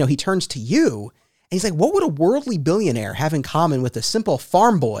 he turns to you and he's like, what would a worldly billionaire have in common with a simple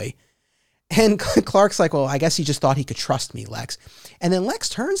farm boy? And Clark's like, well, I guess he just thought he could trust me, Lex. And then Lex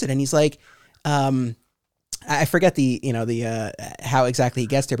turns it and he's like, I forget how exactly he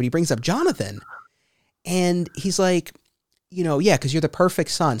gets there, but he brings up Jonathan and he's like, yeah, cause you're the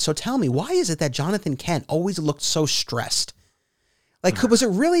perfect son. So tell me, why is it that Jonathan Kent always looked so stressed? Like, was it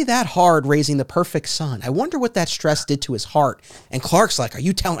really that hard raising the perfect son? I wonder what that stress did to his heart. And Clark's like, are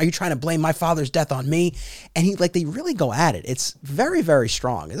you trying to blame my father's death on me? And they really go at it. It's very, very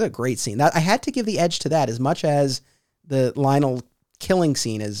strong. It's a great scene. I had to give the edge to that as much as the Lionel killing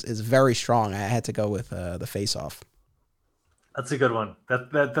scene is very strong. I had to go with the face-off. That's a good one.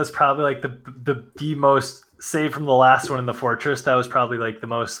 That's probably like the most, save from the last one in the Fortress, that was probably like the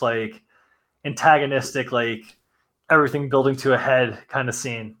most like antagonistic, like everything building to a head kind of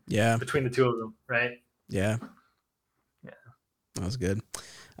scene. Yeah. Between the two of them, right? Yeah. Yeah. That was good.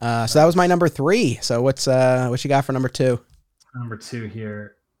 So that was my number 3. So what you got for number 2? Number 2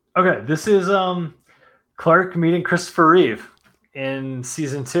 here. Okay, this is Clark meeting Christopher Reeve in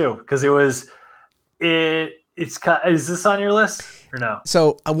season 2 because is this on your list or no?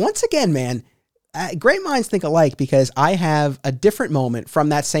 So once again, man, great minds think alike because I have a different moment from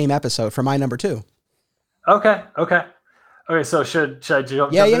that same episode for my number 2. Okay. So should I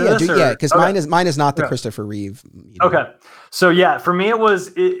jump? Yeah. Because mine is not the Christopher Reeve. Okay. So yeah, for me it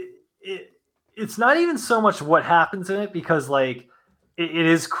was it's not even so much what happens in it because like it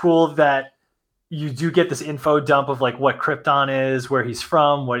is cool that you do get this info dump of like what Krypton is, where he's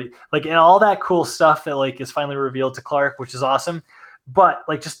from, and all that cool stuff that like is finally revealed to Clark, which is awesome. But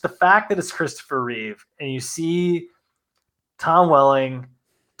like just the fact that it's Christopher Reeve and you see Tom Welling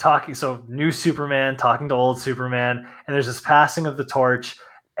talking, so new Superman talking to old Superman, and there's this passing of the torch,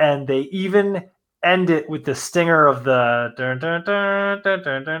 and they even end it with the stinger of the dun, dun, dun, dun,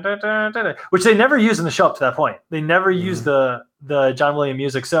 dun, dun, dun, dun, dun, which they never used in the show up to that point. They never used the John Williams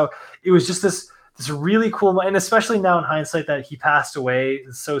music, so it was just this this really cool, and especially now in hindsight that he passed away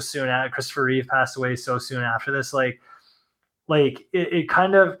so soon. Christopher Reeve passed away so soon after this. It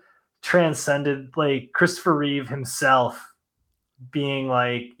kind of transcended like Christopher Reeve himself being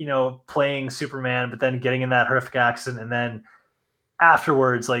like, you know, playing Superman, but then getting in that horrific accident, and then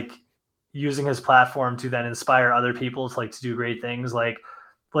afterwards, like using his platform to then inspire other people to like to do great things. Like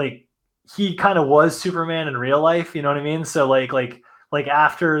he kind of was Superman in real life, you know what I mean? So like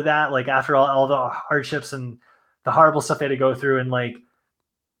after that, like after all the hardships and the horrible stuff they had to go through, and like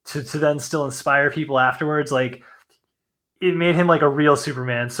to then still inspire people afterwards, like it made him like a real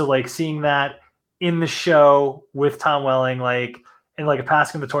Superman. So like seeing that in the show with Tom Welling, like, and like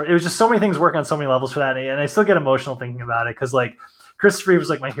passing the torch, it was just so many things working on so many levels for that. And I still get emotional thinking about it, because like Christopher Reeve was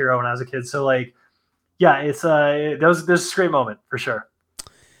like my hero when I was a kid. So like, yeah, it's this a great moment for sure.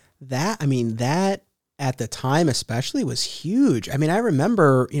 That at the time especially was huge. I mean, I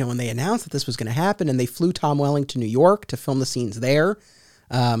remember, you know, when they announced that this was going to happen, and they flew Tom Welling to New York to film the scenes there,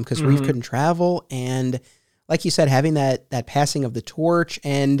 because Reeve couldn't travel. And like you said, having that passing of the torch,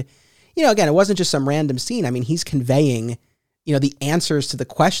 and, you know, again, it wasn't just some random scene. I mean, he's conveying, you know, the answers to the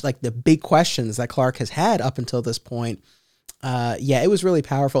question, like the big questions that Clark has had up until this point. Yeah, it was really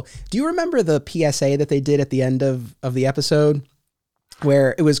powerful. Do you remember the PSA that they did at the end of the episode,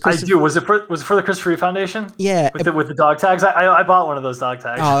 where it was? I do. Was it for the Christopher Reeve Foundation? Yeah, with the dog tags. I bought one of those dog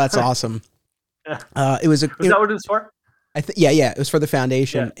tags. Oh, that's awesome. Yeah. It was that what it was for? Yeah, it was for the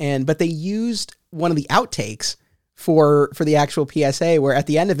foundation, but they used one of the outtakes for the actual PSA, where at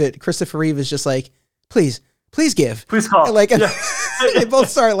the end of it, Christopher Reeve is just like, please give. Please call. And like, they both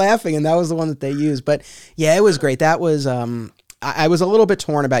start laughing, and that was the one that they used. But yeah, it was great. That was, I was a little bit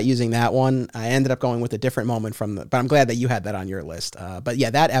torn about using that one. I ended up going with a different moment but I'm glad that you had that on your list. But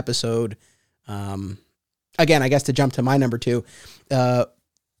yeah, that episode, again, I guess to jump to my number 2,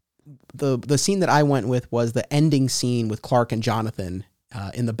 the scene that I went with was the ending scene with Clark and Jonathan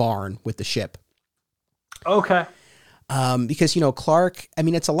in the barn with the ship. Okay. Because, you know, Clark, I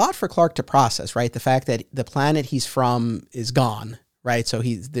mean, it's a lot for Clark to process, right? The fact that the planet he's from is gone, right? So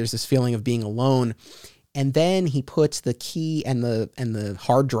there's this feeling of being alone. And then he puts the key and the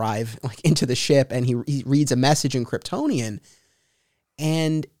hard drive like into the ship, and he reads a message in Kryptonian.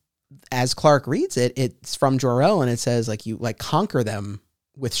 And as Clark reads it, it's from Jor-El, and it says like, you like conquer them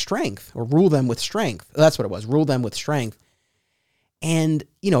with strength, or rule them with strength. That's what it was. Rule them with strength. And,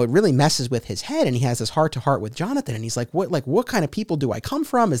 you know, it really messes with his head, and he has this heart-to-heart with Jonathan, and he's like, what kind of people do I come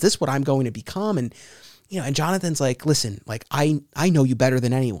from? Is this what I'm going to become? And, you know, and Jonathan's like, listen, like, I know you better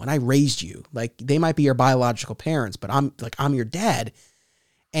than anyone. I raised you. Like, they might be your biological parents, but I'm your dad.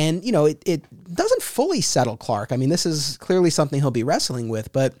 And, you know, it doesn't fully settle Clark. I mean, this is clearly something he'll be wrestling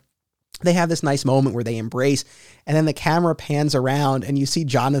with, but they have this nice moment where they embrace, and then the camera pans around, and you see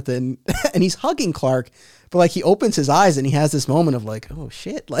Jonathan, and he's hugging Clark, but like he opens his eyes, and he has this moment of like, oh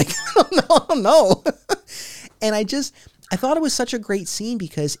shit, like, I don't know. And I thought it was such a great scene,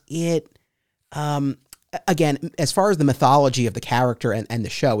 because it, again, as far as the mythology of the character and the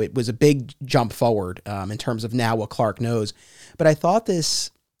show, it was a big jump forward in terms of now what Clark knows. But I thought this,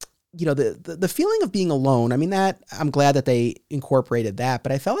 you know, the feeling of being alone, I mean, that I'm glad that they incorporated that,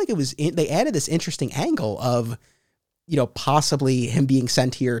 but I felt like they added this interesting angle of, you know, possibly him being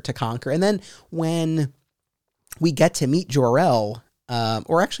sent here to conquer. And then when we get to meet Jor-El,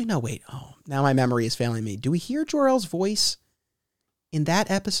 or actually, no, wait. Oh, now my memory is failing me. Do we hear Jor-El's voice in that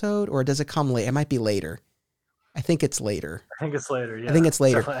episode, or does it come late? It might be later. I think it's later. Yeah. I think it's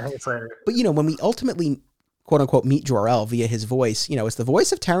later. But, you know, when we ultimately, quote unquote, meet Jor-El via his voice, you know, it's the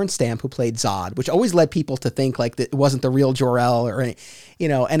voice of Terrence Stamp, who played Zod, which always led people to think like that it wasn't the real Jor-El, or any, you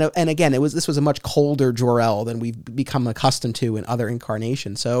know, and again, this was a much colder Jor-El than we've become accustomed to in other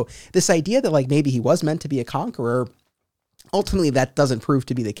incarnations. So this idea that like maybe he was meant to be a conqueror, ultimately that doesn't prove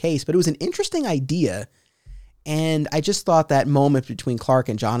to be the case, but it was an interesting idea. And I just thought that moment between Clark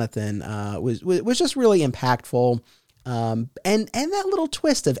and Jonathan was just really impactful. And that little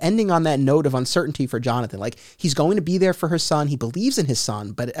twist of ending on that note of uncertainty for Jonathan, like he's going to be there for his son. He believes in his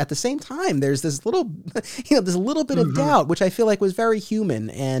son, but at the same time, there's this little, you know, there's a little bit of doubt, which I feel like was very human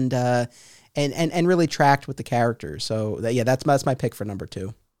and really tracked with the characters. So that's my pick for number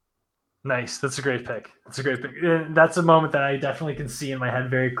 2. Nice. That's a great pick. That's a moment that I definitely can see in my head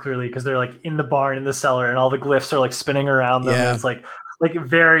very clearly, because they're like in the barn, in the cellar, and all the glyphs are like spinning around them. Yeah. It's like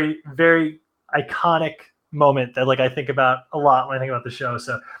very, very iconic moment that like I think about a lot when I think about the show.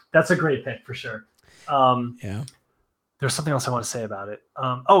 So that's a great pick for sure. There's something else I want to say about it.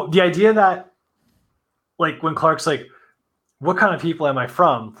 The idea that like when Clark's like, what kind of people am I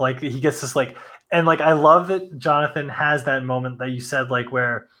from? Like he gets this like, and like, I love that Jonathan has that moment that you said, like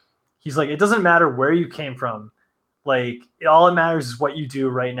where he's like, it doesn't matter where you came from. Like all it matters is what you do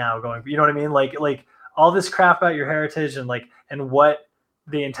right now going, you know what I mean? Like all this crap about your heritage and like, and what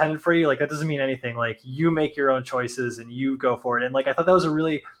they intended for you, like that doesn't mean anything. Like you make your own choices and you go for it. And like, I thought that was a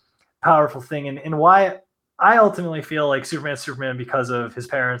really powerful thing. And why I ultimately feel like Superman because of his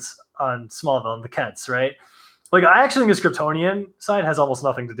parents on Smallville and the Kents, right? Like I actually think his Kryptonian side has almost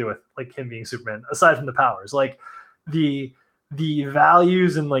nothing to do with like him being Superman, aside from the powers. Like the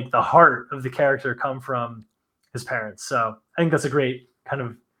values and like the heart of the character come from his parents. So I think that's a great kind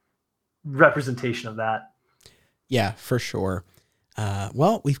of representation of that. Yeah, for sure.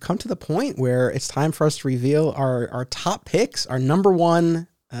 Well, we've come to the point where it's time for us to reveal our top picks, our number one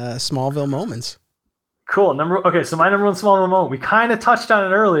Smallville moments. Cool. So my number one Smallville moment, we kind of touched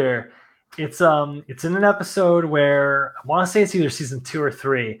on it earlier. It's in an episode where I want to say it's either season 2 or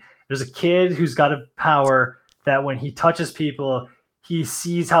 3. There's a kid who's got a power that when he touches people, he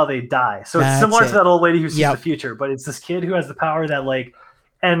sees how they die. So it's similar to that old lady who sees the future, but it's this kid who has the power that like,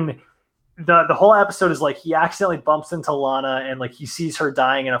 and the whole episode is like he accidentally bumps into Lana and like he sees her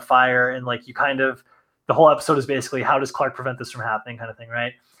dying in a fire, and like you kind of, the whole episode is basically how does Clark prevent this from happening kind of thing,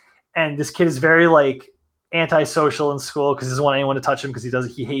 right? And this kid is very like antisocial in school because he doesn't want anyone to touch him because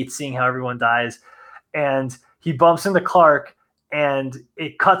he hates seeing how everyone dies. And he bumps into Clark, and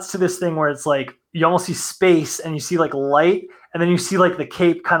it cuts to this thing where it's like you almost see space and you see like light, and then you see like the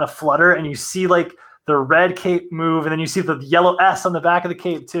cape kind of flutter, and you see like the red cape move, and then you see the yellow S on the back of the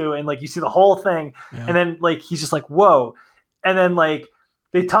cape too, and like you see the whole thing. Yeah. And then like he's just like, whoa. And then like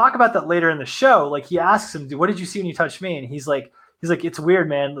they talk about that later in the show. Like he asks him, what did you see when you touched me? And he's like, it's weird,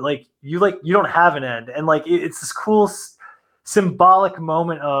 man. Like you don't have an end. And like it's this cool symbolic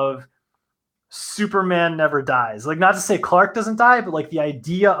moment of Superman never dies. Like not to say Clark doesn't die, but like the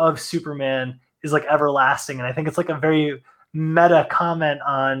idea of Superman is like everlasting. And I think it's like a very meta comment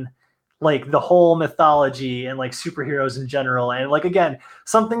on like the whole mythology and like superheroes in general. And like, again,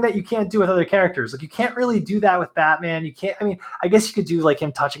 something that you can't do with other characters. Like you can't really do that with Batman. You can't, I mean, I guess you could do like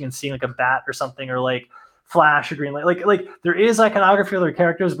him touching and seeing like a bat or something, or like Flash or Green Lantern. Like there is iconography of other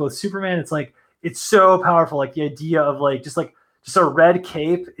characters, but with Superman, it's like, it's so powerful. Like the idea of like, just a red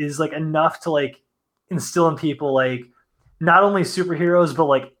cape is like enough to like instill in people, like not only superheroes, but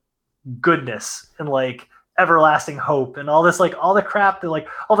like goodness and like everlasting hope and all this, like all the crap that like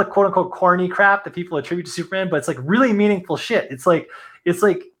all the quote unquote corny crap that people attribute to Superman, but it's like really meaningful shit. It's like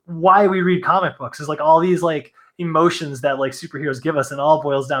why we read comic books is like all these like emotions that like superheroes give us, and all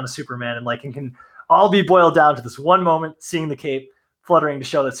boils down to Superman, and like it can all be boiled down to this one moment, seeing the cape fluttering to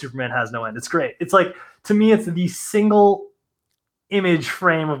show that Superman has no end. It's great. It's like, to me, it's the single image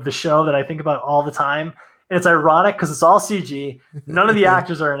frame of the show that I think about all the time. And it's ironic because it's all CG. None of the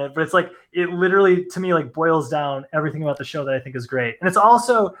actors are in it, but it's like, it literally, to me, like boils down everything about the show that I think is great. And it's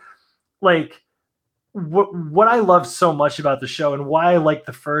also like what I love so much about the show, and why I like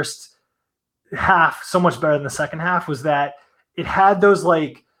the first half so much better than the second half, was that it had those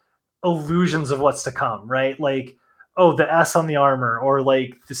like illusions of what's to come, right? Like, oh, the S on the armor, or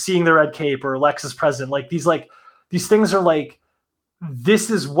like seeing the red cape, or Lex's president. Like these things are like, this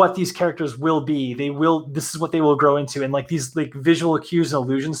is what these characters will be. This is what they will grow into. And like these like visual cues and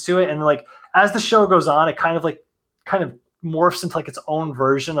allusions to it. And like, as the show goes on, it kind of morphs into like its own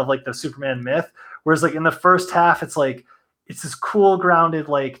version of like the Superman myth. Whereas like in the first half, it's like, it's this cool grounded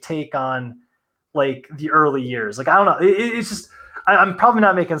like take on like the early years. Like, I don't know. It's just, I'm probably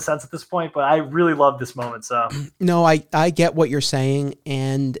not making sense at this point, but I really love this moment. So no, I get what you're saying.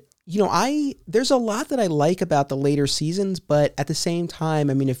 And you know, there's a lot that I like about the later seasons, but at the same time,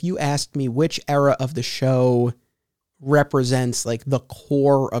 I mean, if you asked me which era of the show represents like the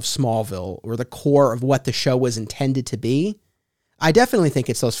core of Smallville, or the core of what the show was intended to be, I definitely think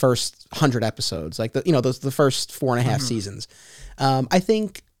it's those first 100 episodes, like the first 4.5 seasons. I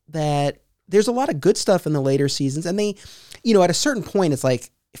think that there's a lot of good stuff in the later seasons, and they, you know, at a certain point, it's like,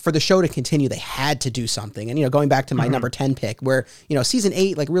 for the show to continue, they had to do something. And, you know, going back to my number 10 pick, where, you know, season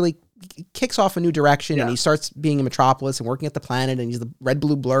 8, like really kicks off a new direction, and he starts being in Metropolis and working at the planet, and he's the red,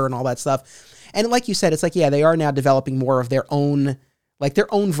 blue blur and all that stuff. And like you said, it's like, yeah, they are now developing more of their own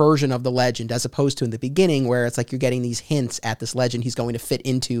version of the legend, as opposed to in the beginning, where it's like, you're getting these hints at this legend he's going to fit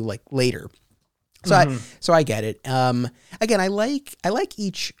into like later. So I get it. Again, I like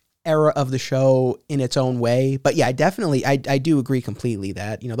each era of the show in its own way, but yeah, I do agree completely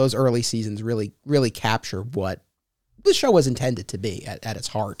that, you know, those early seasons really capture what the show was intended to be at its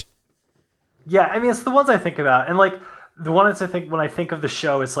heart. Yeah, I mean, it's the ones I think about, and like the ones I think when I think of the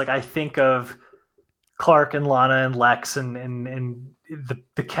show, it's like I think of Clark and Lana and Lex and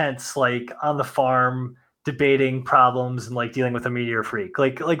the Kents like on the farm debating problems and like dealing with a meteor freak.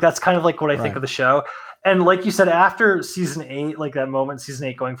 Like that's kind of like what I think Right. of the show. And like you said, after season 8, like that moment, season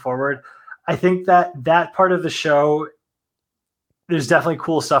 8 going forward, I think that part of the show, there's definitely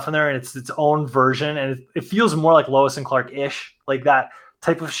cool stuff in there, and it's its own version, and it feels more like Lois and Clark-ish, like that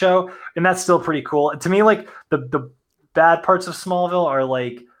type of show, and that's still pretty cool. To me, like the bad parts of Smallville are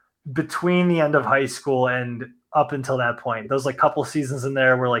like between the end of high school and up until that point. Those like couple seasons in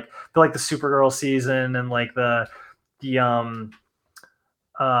there where like they're like the Supergirl season and like the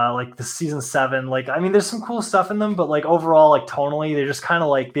like the season 7. Like, I mean, there's some cool stuff in them, but like overall, like tonally, they're just kind of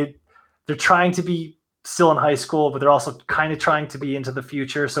like they're trying to be still in high school, but they're also kind of trying to be into the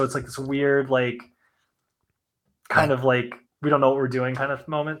future. So it's like this weird, like kind of like we don't know what we're doing kind of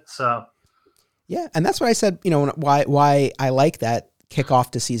moment. So yeah, and that's what I said. You know, why I like that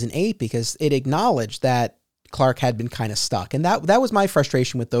kickoff to season 8, because it acknowledged that Clark had been kind of stuck, and that was my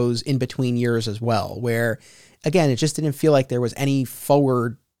frustration with those in between years as well, where again it just didn't feel like there was any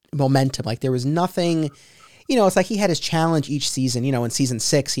forward momentum, like there was nothing. You know, it's like he had his challenge each season. You know, in season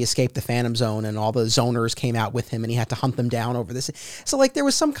 6, he escaped the Phantom Zone and all the zoners came out with him and he had to hunt them down over this. So like there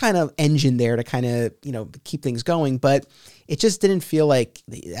was some kind of engine there to kind of, you know, keep things going, but it just didn't feel like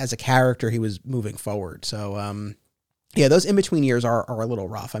as a character he was moving forward. So, yeah, those in-between years are a little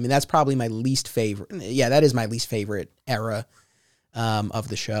rough. I mean, that's probably my least favorite. Yeah, that is my least favorite era of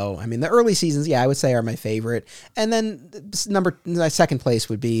the show. I mean, the early seasons, yeah, I would say are my favorite. And then my second place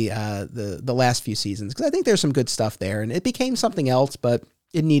would be the last few seasons, because I think there's some good stuff there. And it became something else, but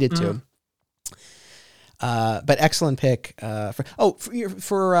it needed to. But excellent pick. The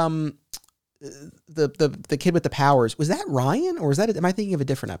kid with the powers. Was that Ryan, or was that? Am I thinking of a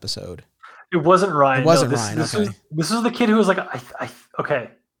different episode? It wasn't Ryan. It wasn't Ryan. This was the kid who was like, okay.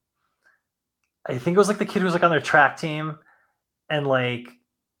 I think it was like the kid who was like on their track team, and like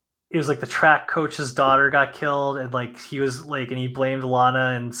it was like the track coach's daughter got killed, and like he was like, and he blamed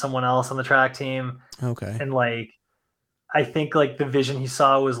Lana and someone else on the track team. Okay. And like, I think like the vision he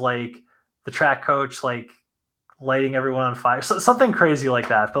saw was like the track coach like lighting everyone on fire, something crazy like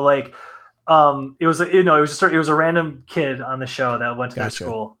that. But like, it was a random kid on the show that went to their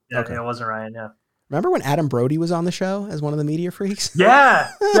school. Yeah, okay. It wasn't Ryan. Yeah. Remember when Adam Brody was on the show as one of the media freaks?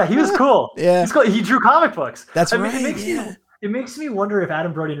 Yeah, he was cool. Yeah, he's cool. He drew comic books. That's right. It makes me wonder if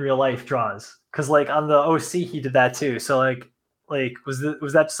Adam Brody in real life draws, because like on the OC he did that too. So like was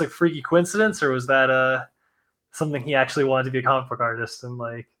that just like freaky coincidence, or was that something he actually wanted to be a comic book artist? And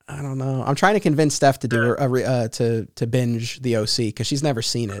like, I don't know. I'm trying to convince Steph to do to binge the OC, because she's never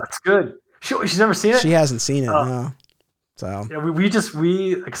seen it. That's good. She's never seen it? She hasn't seen it, no. So yeah,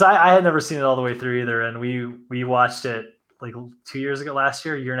 we because I had never seen it all the way through either, and we watched it like 2 years ago, last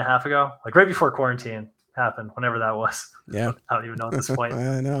year, a year and a half ago, like right before quarantine happened, whenever that was. Yeah. I don't even know at this point.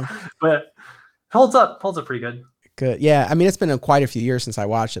 I know. But it holds up pretty good. Good. Yeah, I mean, it's been quite a few years since I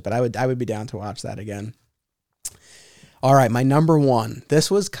watched it, but I would be down to watch that again. All right, my number 1.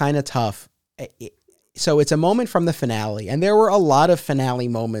 This was kind of tough. So it's a moment from the finale, and there were a lot of finale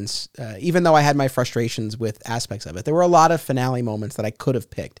moments, even though I had my frustrations with aspects of it. There were a lot of finale moments that I could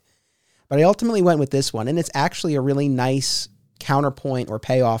have picked, but I ultimately went with this one, and it's actually a really nice counterpoint or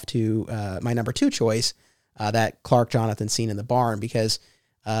payoff to my number 2 choice, that Clark Jonathan scene in the barn, because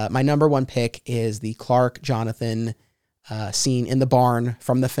my number 1 pick is the Clark Jonathan scene in the barn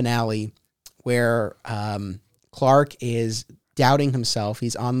from the finale, where Clark is doubting himself.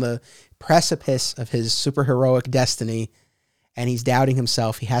 He's on the precipice of his superheroic destiny, and he's doubting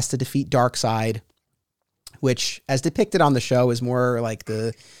himself. He has to defeat Darkseid, which, as depicted on the show, is more like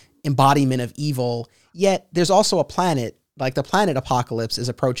the embodiment of evil. Yet there's also a planet, like the planet Apocalypse is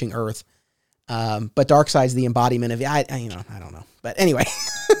approaching Earth, but Darkseid's the embodiment of I don't know. But anyway,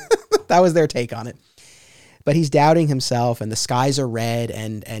 that was their take on it. But he's doubting himself, and the skies are red,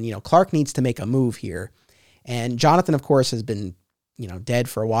 and Clark needs to make a move here. And Jonathan, of course, has been dead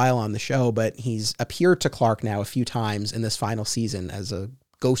for a while on the show, but he's appeared to Clark now a few times in this final season as a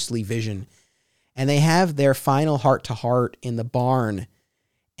ghostly vision. And they have their final heart-to-heart in the barn.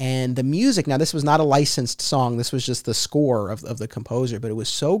 And the music, now this was not a licensed song, this was just the score of the composer, but it was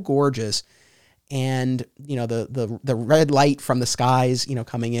so gorgeous. And, the red light from the skies,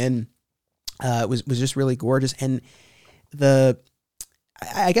 coming in, was just really gorgeous. And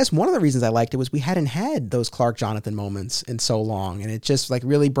I guess one of the reasons I liked it was we hadn't had those Clark Jonathan moments in so long, and it just like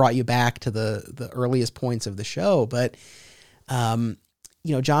really brought you back to the earliest points of the show. But,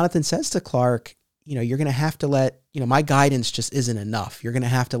 Jonathan says to Clark, you're going to have to let, my guidance just isn't enough. You're going to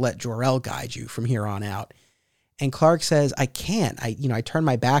have to let Jor-El guide you from here on out. And Clark says, I can't. I turned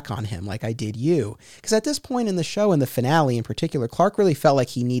my back on him like I did you. Because at this point in the show, in the finale in particular, Clark really felt like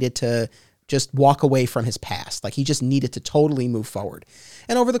he needed to just walk away from his past. Like he just needed to totally move forward.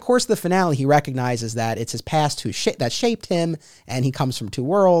 And over the course of the finale, he recognizes that it's his past that shaped him, and he comes from two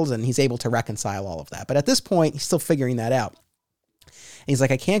worlds, and he's able to reconcile all of that. But at this point, he's still figuring that out. And he's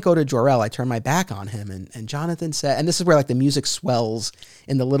like, I can't go to Jor-El. I turn my back on him. And Jonathan said, and this is where like the music swells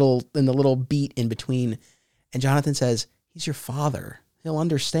in the little beat in between. And Jonathan says, he's your father. He'll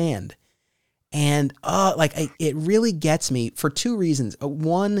understand. And it really gets me for two reasons.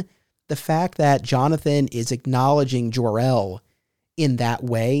 One, the fact that Jonathan is acknowledging Jor-El in that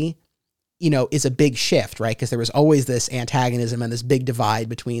way, is a big shift, right? Because there was always this antagonism and this big divide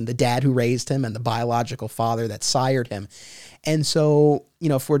between the dad who raised him and the biological father that sired him. And so,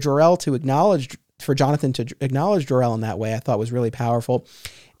 for Jonathan to acknowledge Jor-El in that way, I thought was really powerful.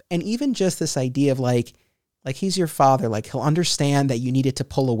 And even just this idea of like he's your father, like he'll understand that you needed to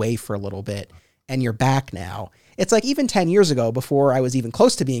pull away for a little bit and you're back now. It's like even 10 years ago, before I was even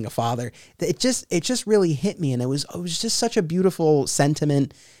close to being a father, it just really hit me. And it was just such a beautiful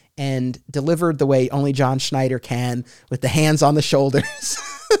sentiment and delivered the way only John Schneider can, with the hands on the shoulders.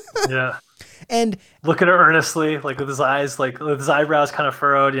 Yeah. And look at her earnestly, like with his eyes, like with his eyebrows kind of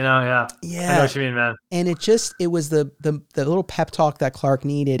furrowed, Yeah. Yeah. I know what you mean, man. And it was the little pep talk that Clark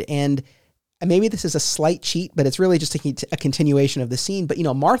needed. And maybe this is a slight cheat, but it's really just a continuation of the scene. But,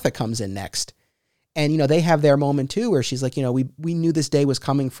 Martha comes in next. And, they have their moment too, where she's like, we knew this day was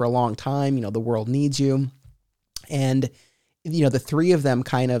coming for a long time. The world needs you. And, the three of them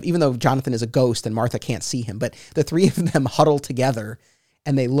kind of, even though Jonathan is a ghost and Martha can't see him, but the three of them huddle together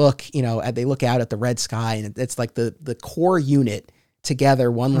and they look, they look out at the red sky, and it's like the core unit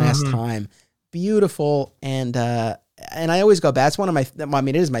together one last time. Beautiful. And I always go back. It's one of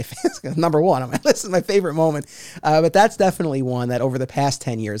it is my number one on my list. Is my favorite moment. But that's definitely one that over the past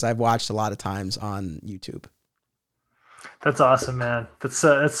 10 years, I've watched a lot of times on YouTube. That's awesome, man. That's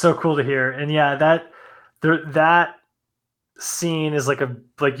so cool to hear. And yeah, that scene is like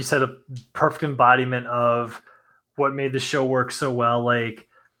you said, a perfect embodiment of what made the show work so well.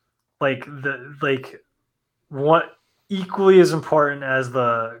 What equally as important as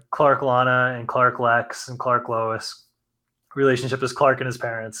the Clark Lana and Clark Lex and Clark Lois relationship is Clark and his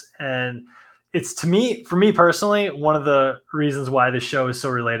parents. And it's, for me personally, one of the reasons why this show is so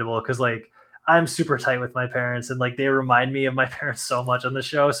relatable, because I'm super tight with my parents, and they remind me of my parents so much on the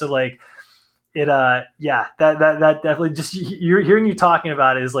show. So that definitely, just you're hearing you talking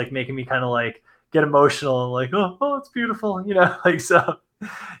about it is making me kind of get emotional and oh, it's beautiful, so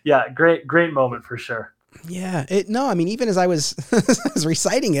yeah, great moment for sure. Yeah. Even as I was, I was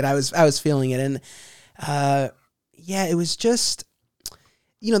reciting it, I was feeling it. And, it was just,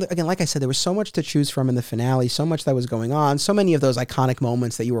 again, like I said, there was so much to choose from in the finale, so much that was going on, so many of those iconic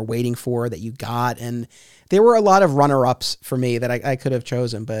moments that you were waiting for that you got. And there were a lot of runner-ups for me that I could have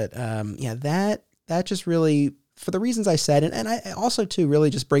chosen. But, that just really, for the reasons I said, and I also too, really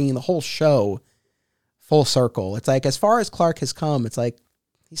just bringing the whole show full circle. It's as far as Clark has come, it's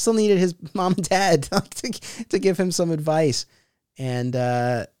he still needed his mom and dad to give him some advice. And,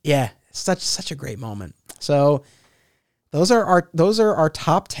 such a great moment. So those are our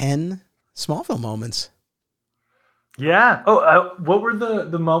top 10 Smallville moments. Yeah. Oh, what were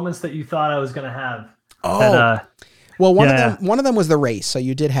the moments that you thought I was going to have? Well, one of them was the race. So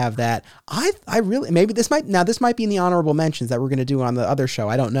you did have that. I really, maybe this might be in the honorable mentions that we're going to do on the other show.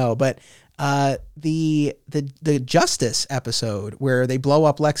 I don't know, but the Justice episode where they blow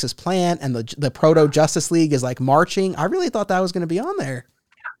up Lex's plant and the proto Justice League is marching. I really thought that was going to be on there.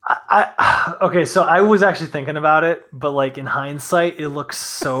 Okay, so I was actually thinking about it, but in hindsight, it looks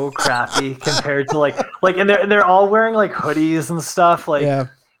so crappy compared to and they're all wearing hoodies and stuff.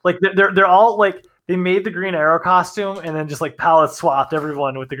 They're all they made the Green Arrow costume and then just palette swapped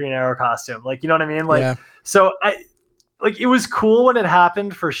everyone with the Green Arrow costume. You know what I mean? Yeah. So it was cool when it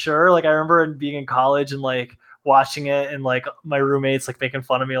happened for sure. I remember being in college and watching it and my roommates making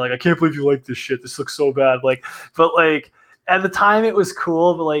fun of me. I can't believe you like this shit. This looks so bad. But at the time it was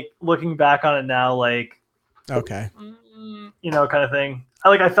cool, but looking back on it now, okay, kind of thing.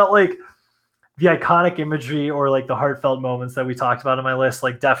 I felt the iconic imagery or the heartfelt moments that we talked about on my list,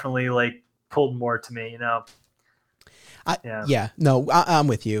 definitely pulled more to me, I'm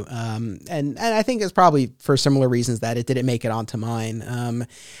with you. And I think it's probably for similar reasons that it didn't make it onto mine.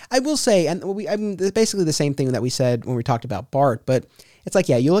 I will say, and it's basically the same thing that we said when we talked about Bart, but it's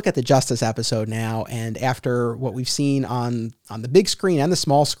you look at the Justice episode now, and after what we've seen on the big screen and the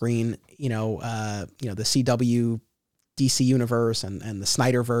small screen, the CW DC universe and the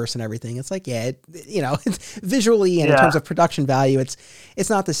Snyderverse and everything, it's it's visually and in terms of production value, it's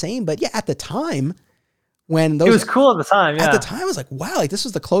not the same. But yeah, at the time, when those, it was cool at the time. Yeah. at the time I was like, wow, like this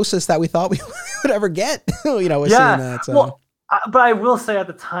was the closest that we thought we would ever get, was seeing that. So. Well, but I will say at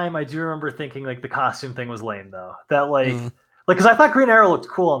the time, I do remember thinking like the costume thing was lame though. That like, because I thought Green Arrow looked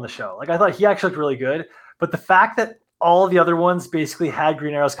cool on the show. Like I thought he actually looked really good. But the fact that all the other ones basically had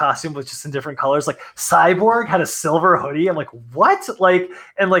Green Arrow's costume, but just in different colors. Like Cyborg had a silver hoodie. I'm like, what? Like,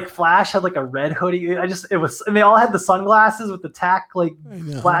 and like Flash had like a red hoodie. And they all had the sunglasses with the tack, like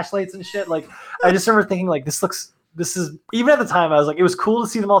flashlights and shit. Like, I just remember thinking like, this is, even at the time I was like, it was cool to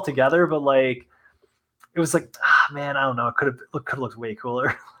see them all together, but like, it was like, man, I don't know. It could have looked way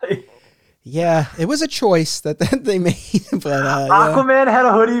cooler. Yeah, it was a choice that they made. But Aquaman had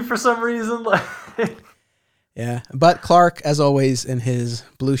a hoodie for some reason. Yeah, but Clark, as always, in his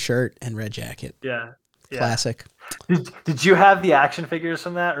blue shirt and red jacket. Yeah. Classic. Did you have the action figures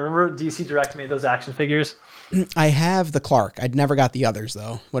from that? Remember DC Direct made those action figures? I have the Clark. I'd never got the others,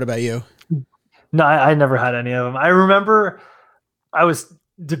 though. What about you? No, I never had any of them. I remember I was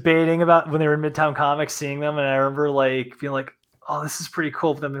debating about when they were in Midtown Comics, seeing them, and I remember like being like, "Oh, this is pretty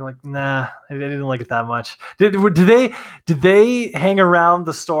cool," but then being like, "Nah, I didn't like it that much." Did they hang around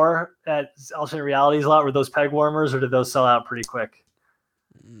the store at Alternate Realities a lot? Were those peg warmers, or did those sell out pretty quick?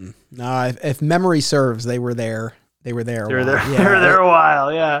 No, if memory serves, they were there. They were there. They were there a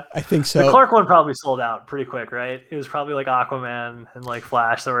while. Yeah, I think so. The Clark one probably sold out pretty quick, right? It was probably like Aquaman and like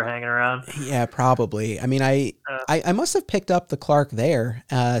Flash that were hanging around. Yeah, probably. I mean, I must have picked up the Clark there.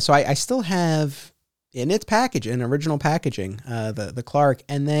 So I still have in its package, in original packaging, the Clark,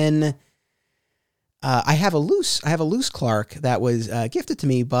 and then I have a loose Clark that was gifted to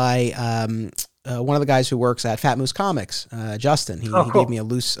me by one of the guys who works at Fat Moose Comics, Justin. He gave me a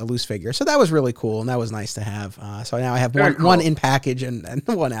loose figure, so that was really cool, and that was nice to have. So now I have one in package and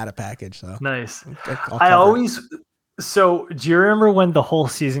one out of package. So nice. So do you remember when the whole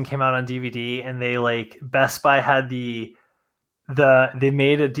season came out on DVD and they like Best Buy had they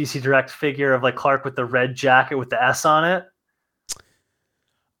made a DC Direct figure of like Clark with the red jacket with the S on it?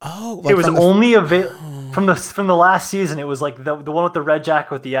 Oh, like it was only available from the last season. It was like the one with the red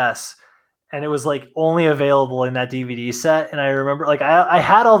jacket with the S. And it was like only available in that DVD set. And I remember like I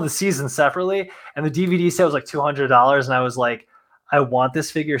had all the seasons separately, and the DVD set was like $200. And I was like, I want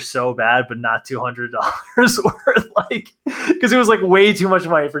this figure so bad, but not $200 worth, like, because it was like way too much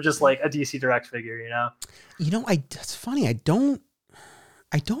money for just like a DC Direct figure, you know? It's funny. I'll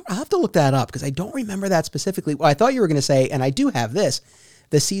have to look that up because I don't remember that specifically. Well, I thought you were going to say, and I do have this,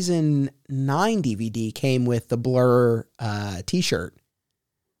 the season 9 DVD came with the Blur t-shirt.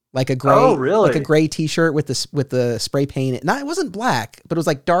 Like a gray, like a gray T-shirt with the spray painted. It wasn't black, but it was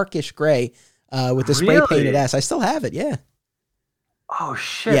like darkish gray with the spray painted S. I still have it. Yeah. Oh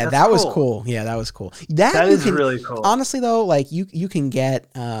shit! Yeah, that was cool. Yeah, that was cool. That is really cool. Honestly, though, like you can get.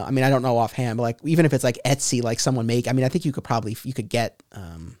 I mean, I don't know offhand, but like even if it's like Etsy, like someone make. I mean, I think you could get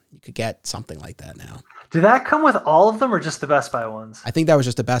something like that now. Did that come with all of them or just the Best Buy ones? I think that was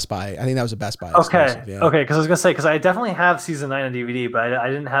just a Best Buy. I think that was a Best Buy. Okay. Yeah. Okay. Because I was gonna say I definitely have season 9 on DVD, but I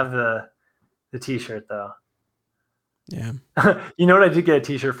didn't have the T-shirt though. Yeah. You know what I did get a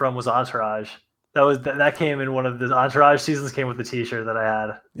T-shirt from was Entourage. That came in one of the Entourage seasons. Came with the T-shirt that I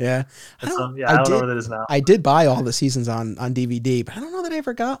had. Yeah. I don't know what it is now. I did buy all the seasons on DVD, but I don't know that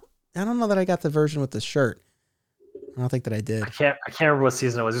I got the version with the shirt. I don't think that I did. I can't remember what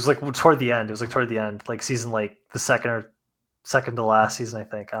season it was. It was like toward the end. Like season like the second to last season, I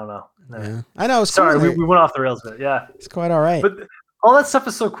think. I don't know. No. Yeah. I know. Sorry, we went off the rails a bit. Yeah, it's quite all right. But all that stuff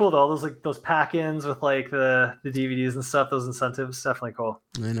is so cool, though. All those pack-ins with like the DVDs and stuff. Those incentives, definitely cool.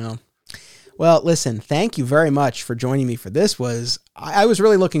 I know. Well, listen, thank you very much for joining me for this. I was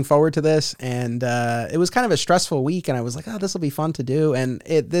really looking forward to this, and it was kind of a stressful week, and I was like, oh, this will be fun to do, and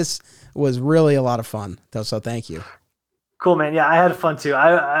this was really a lot of fun. So thank you. Cool, man. Yeah, I had fun too.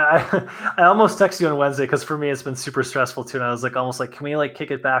 I almost texted you on Wednesday because for me it's been super stressful too, and I was like almost like, can we like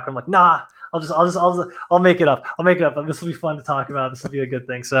kick it back? I'm like, nah, I'll make it up. This will be fun to talk about. This will be a good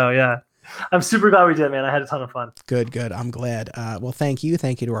thing. So yeah. I'm super glad we did, man. I had a ton of fun. Good. I'm glad. Well, thank you.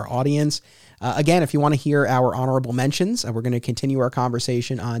 Thank you to our audience. Again, if you want to hear our honorable mentions, we're going to continue our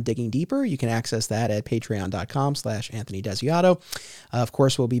conversation on Digging Deeper. You can access that at patreon.com/Anthony Desiato. Of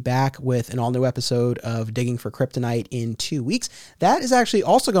course, we'll be back with an all-new episode of Digging for Kryptonite in 2 weeks. That is actually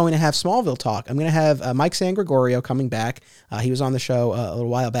also going to have Smallville talk. I'm going to have Mike San Gregorio coming back. He was on the show a little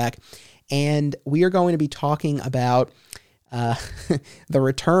while back. And we are going to be talking about the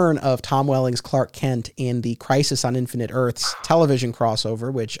return of Tom Welling's Clark Kent in the Crisis on Infinite Earths television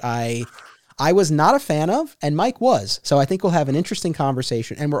crossover, which I was not a fan of, and Mike was. So I think we'll have an interesting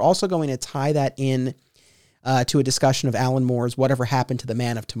conversation, and we're also going to tie that in to a discussion of Alan Moore's Whatever Happened to the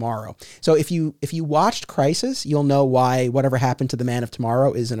Man of Tomorrow. So if you watched Crisis, you'll know why Whatever Happened to the Man of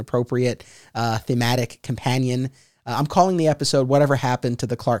Tomorrow is an appropriate thematic companion. I'm calling the episode Whatever Happened to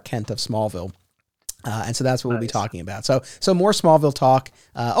the Clark Kent of Smallville. And so that's what we'll be talking about. So more Smallville talk,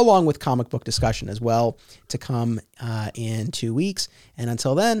 along with comic book discussion as well, to come in 2 weeks. And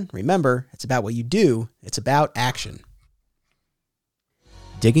until then, remember, it's about what you do. It's about action.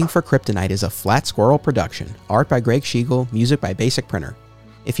 Digging for Kryptonite is a Flat Squirrel production. Art by Greg Schiegel, music by Basic Printer.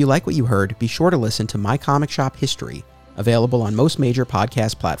 If you like what you heard, be sure to listen to My Comic Shop History, available on most major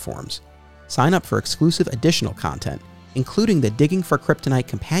podcast platforms. Sign up for exclusive additional content, including the Digging for Kryptonite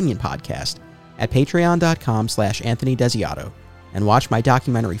companion podcast, at patreon.com/Anthony Desiato, and watch my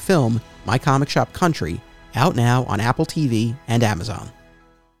documentary film, My Comic Shop Country, out now on Apple TV and Amazon.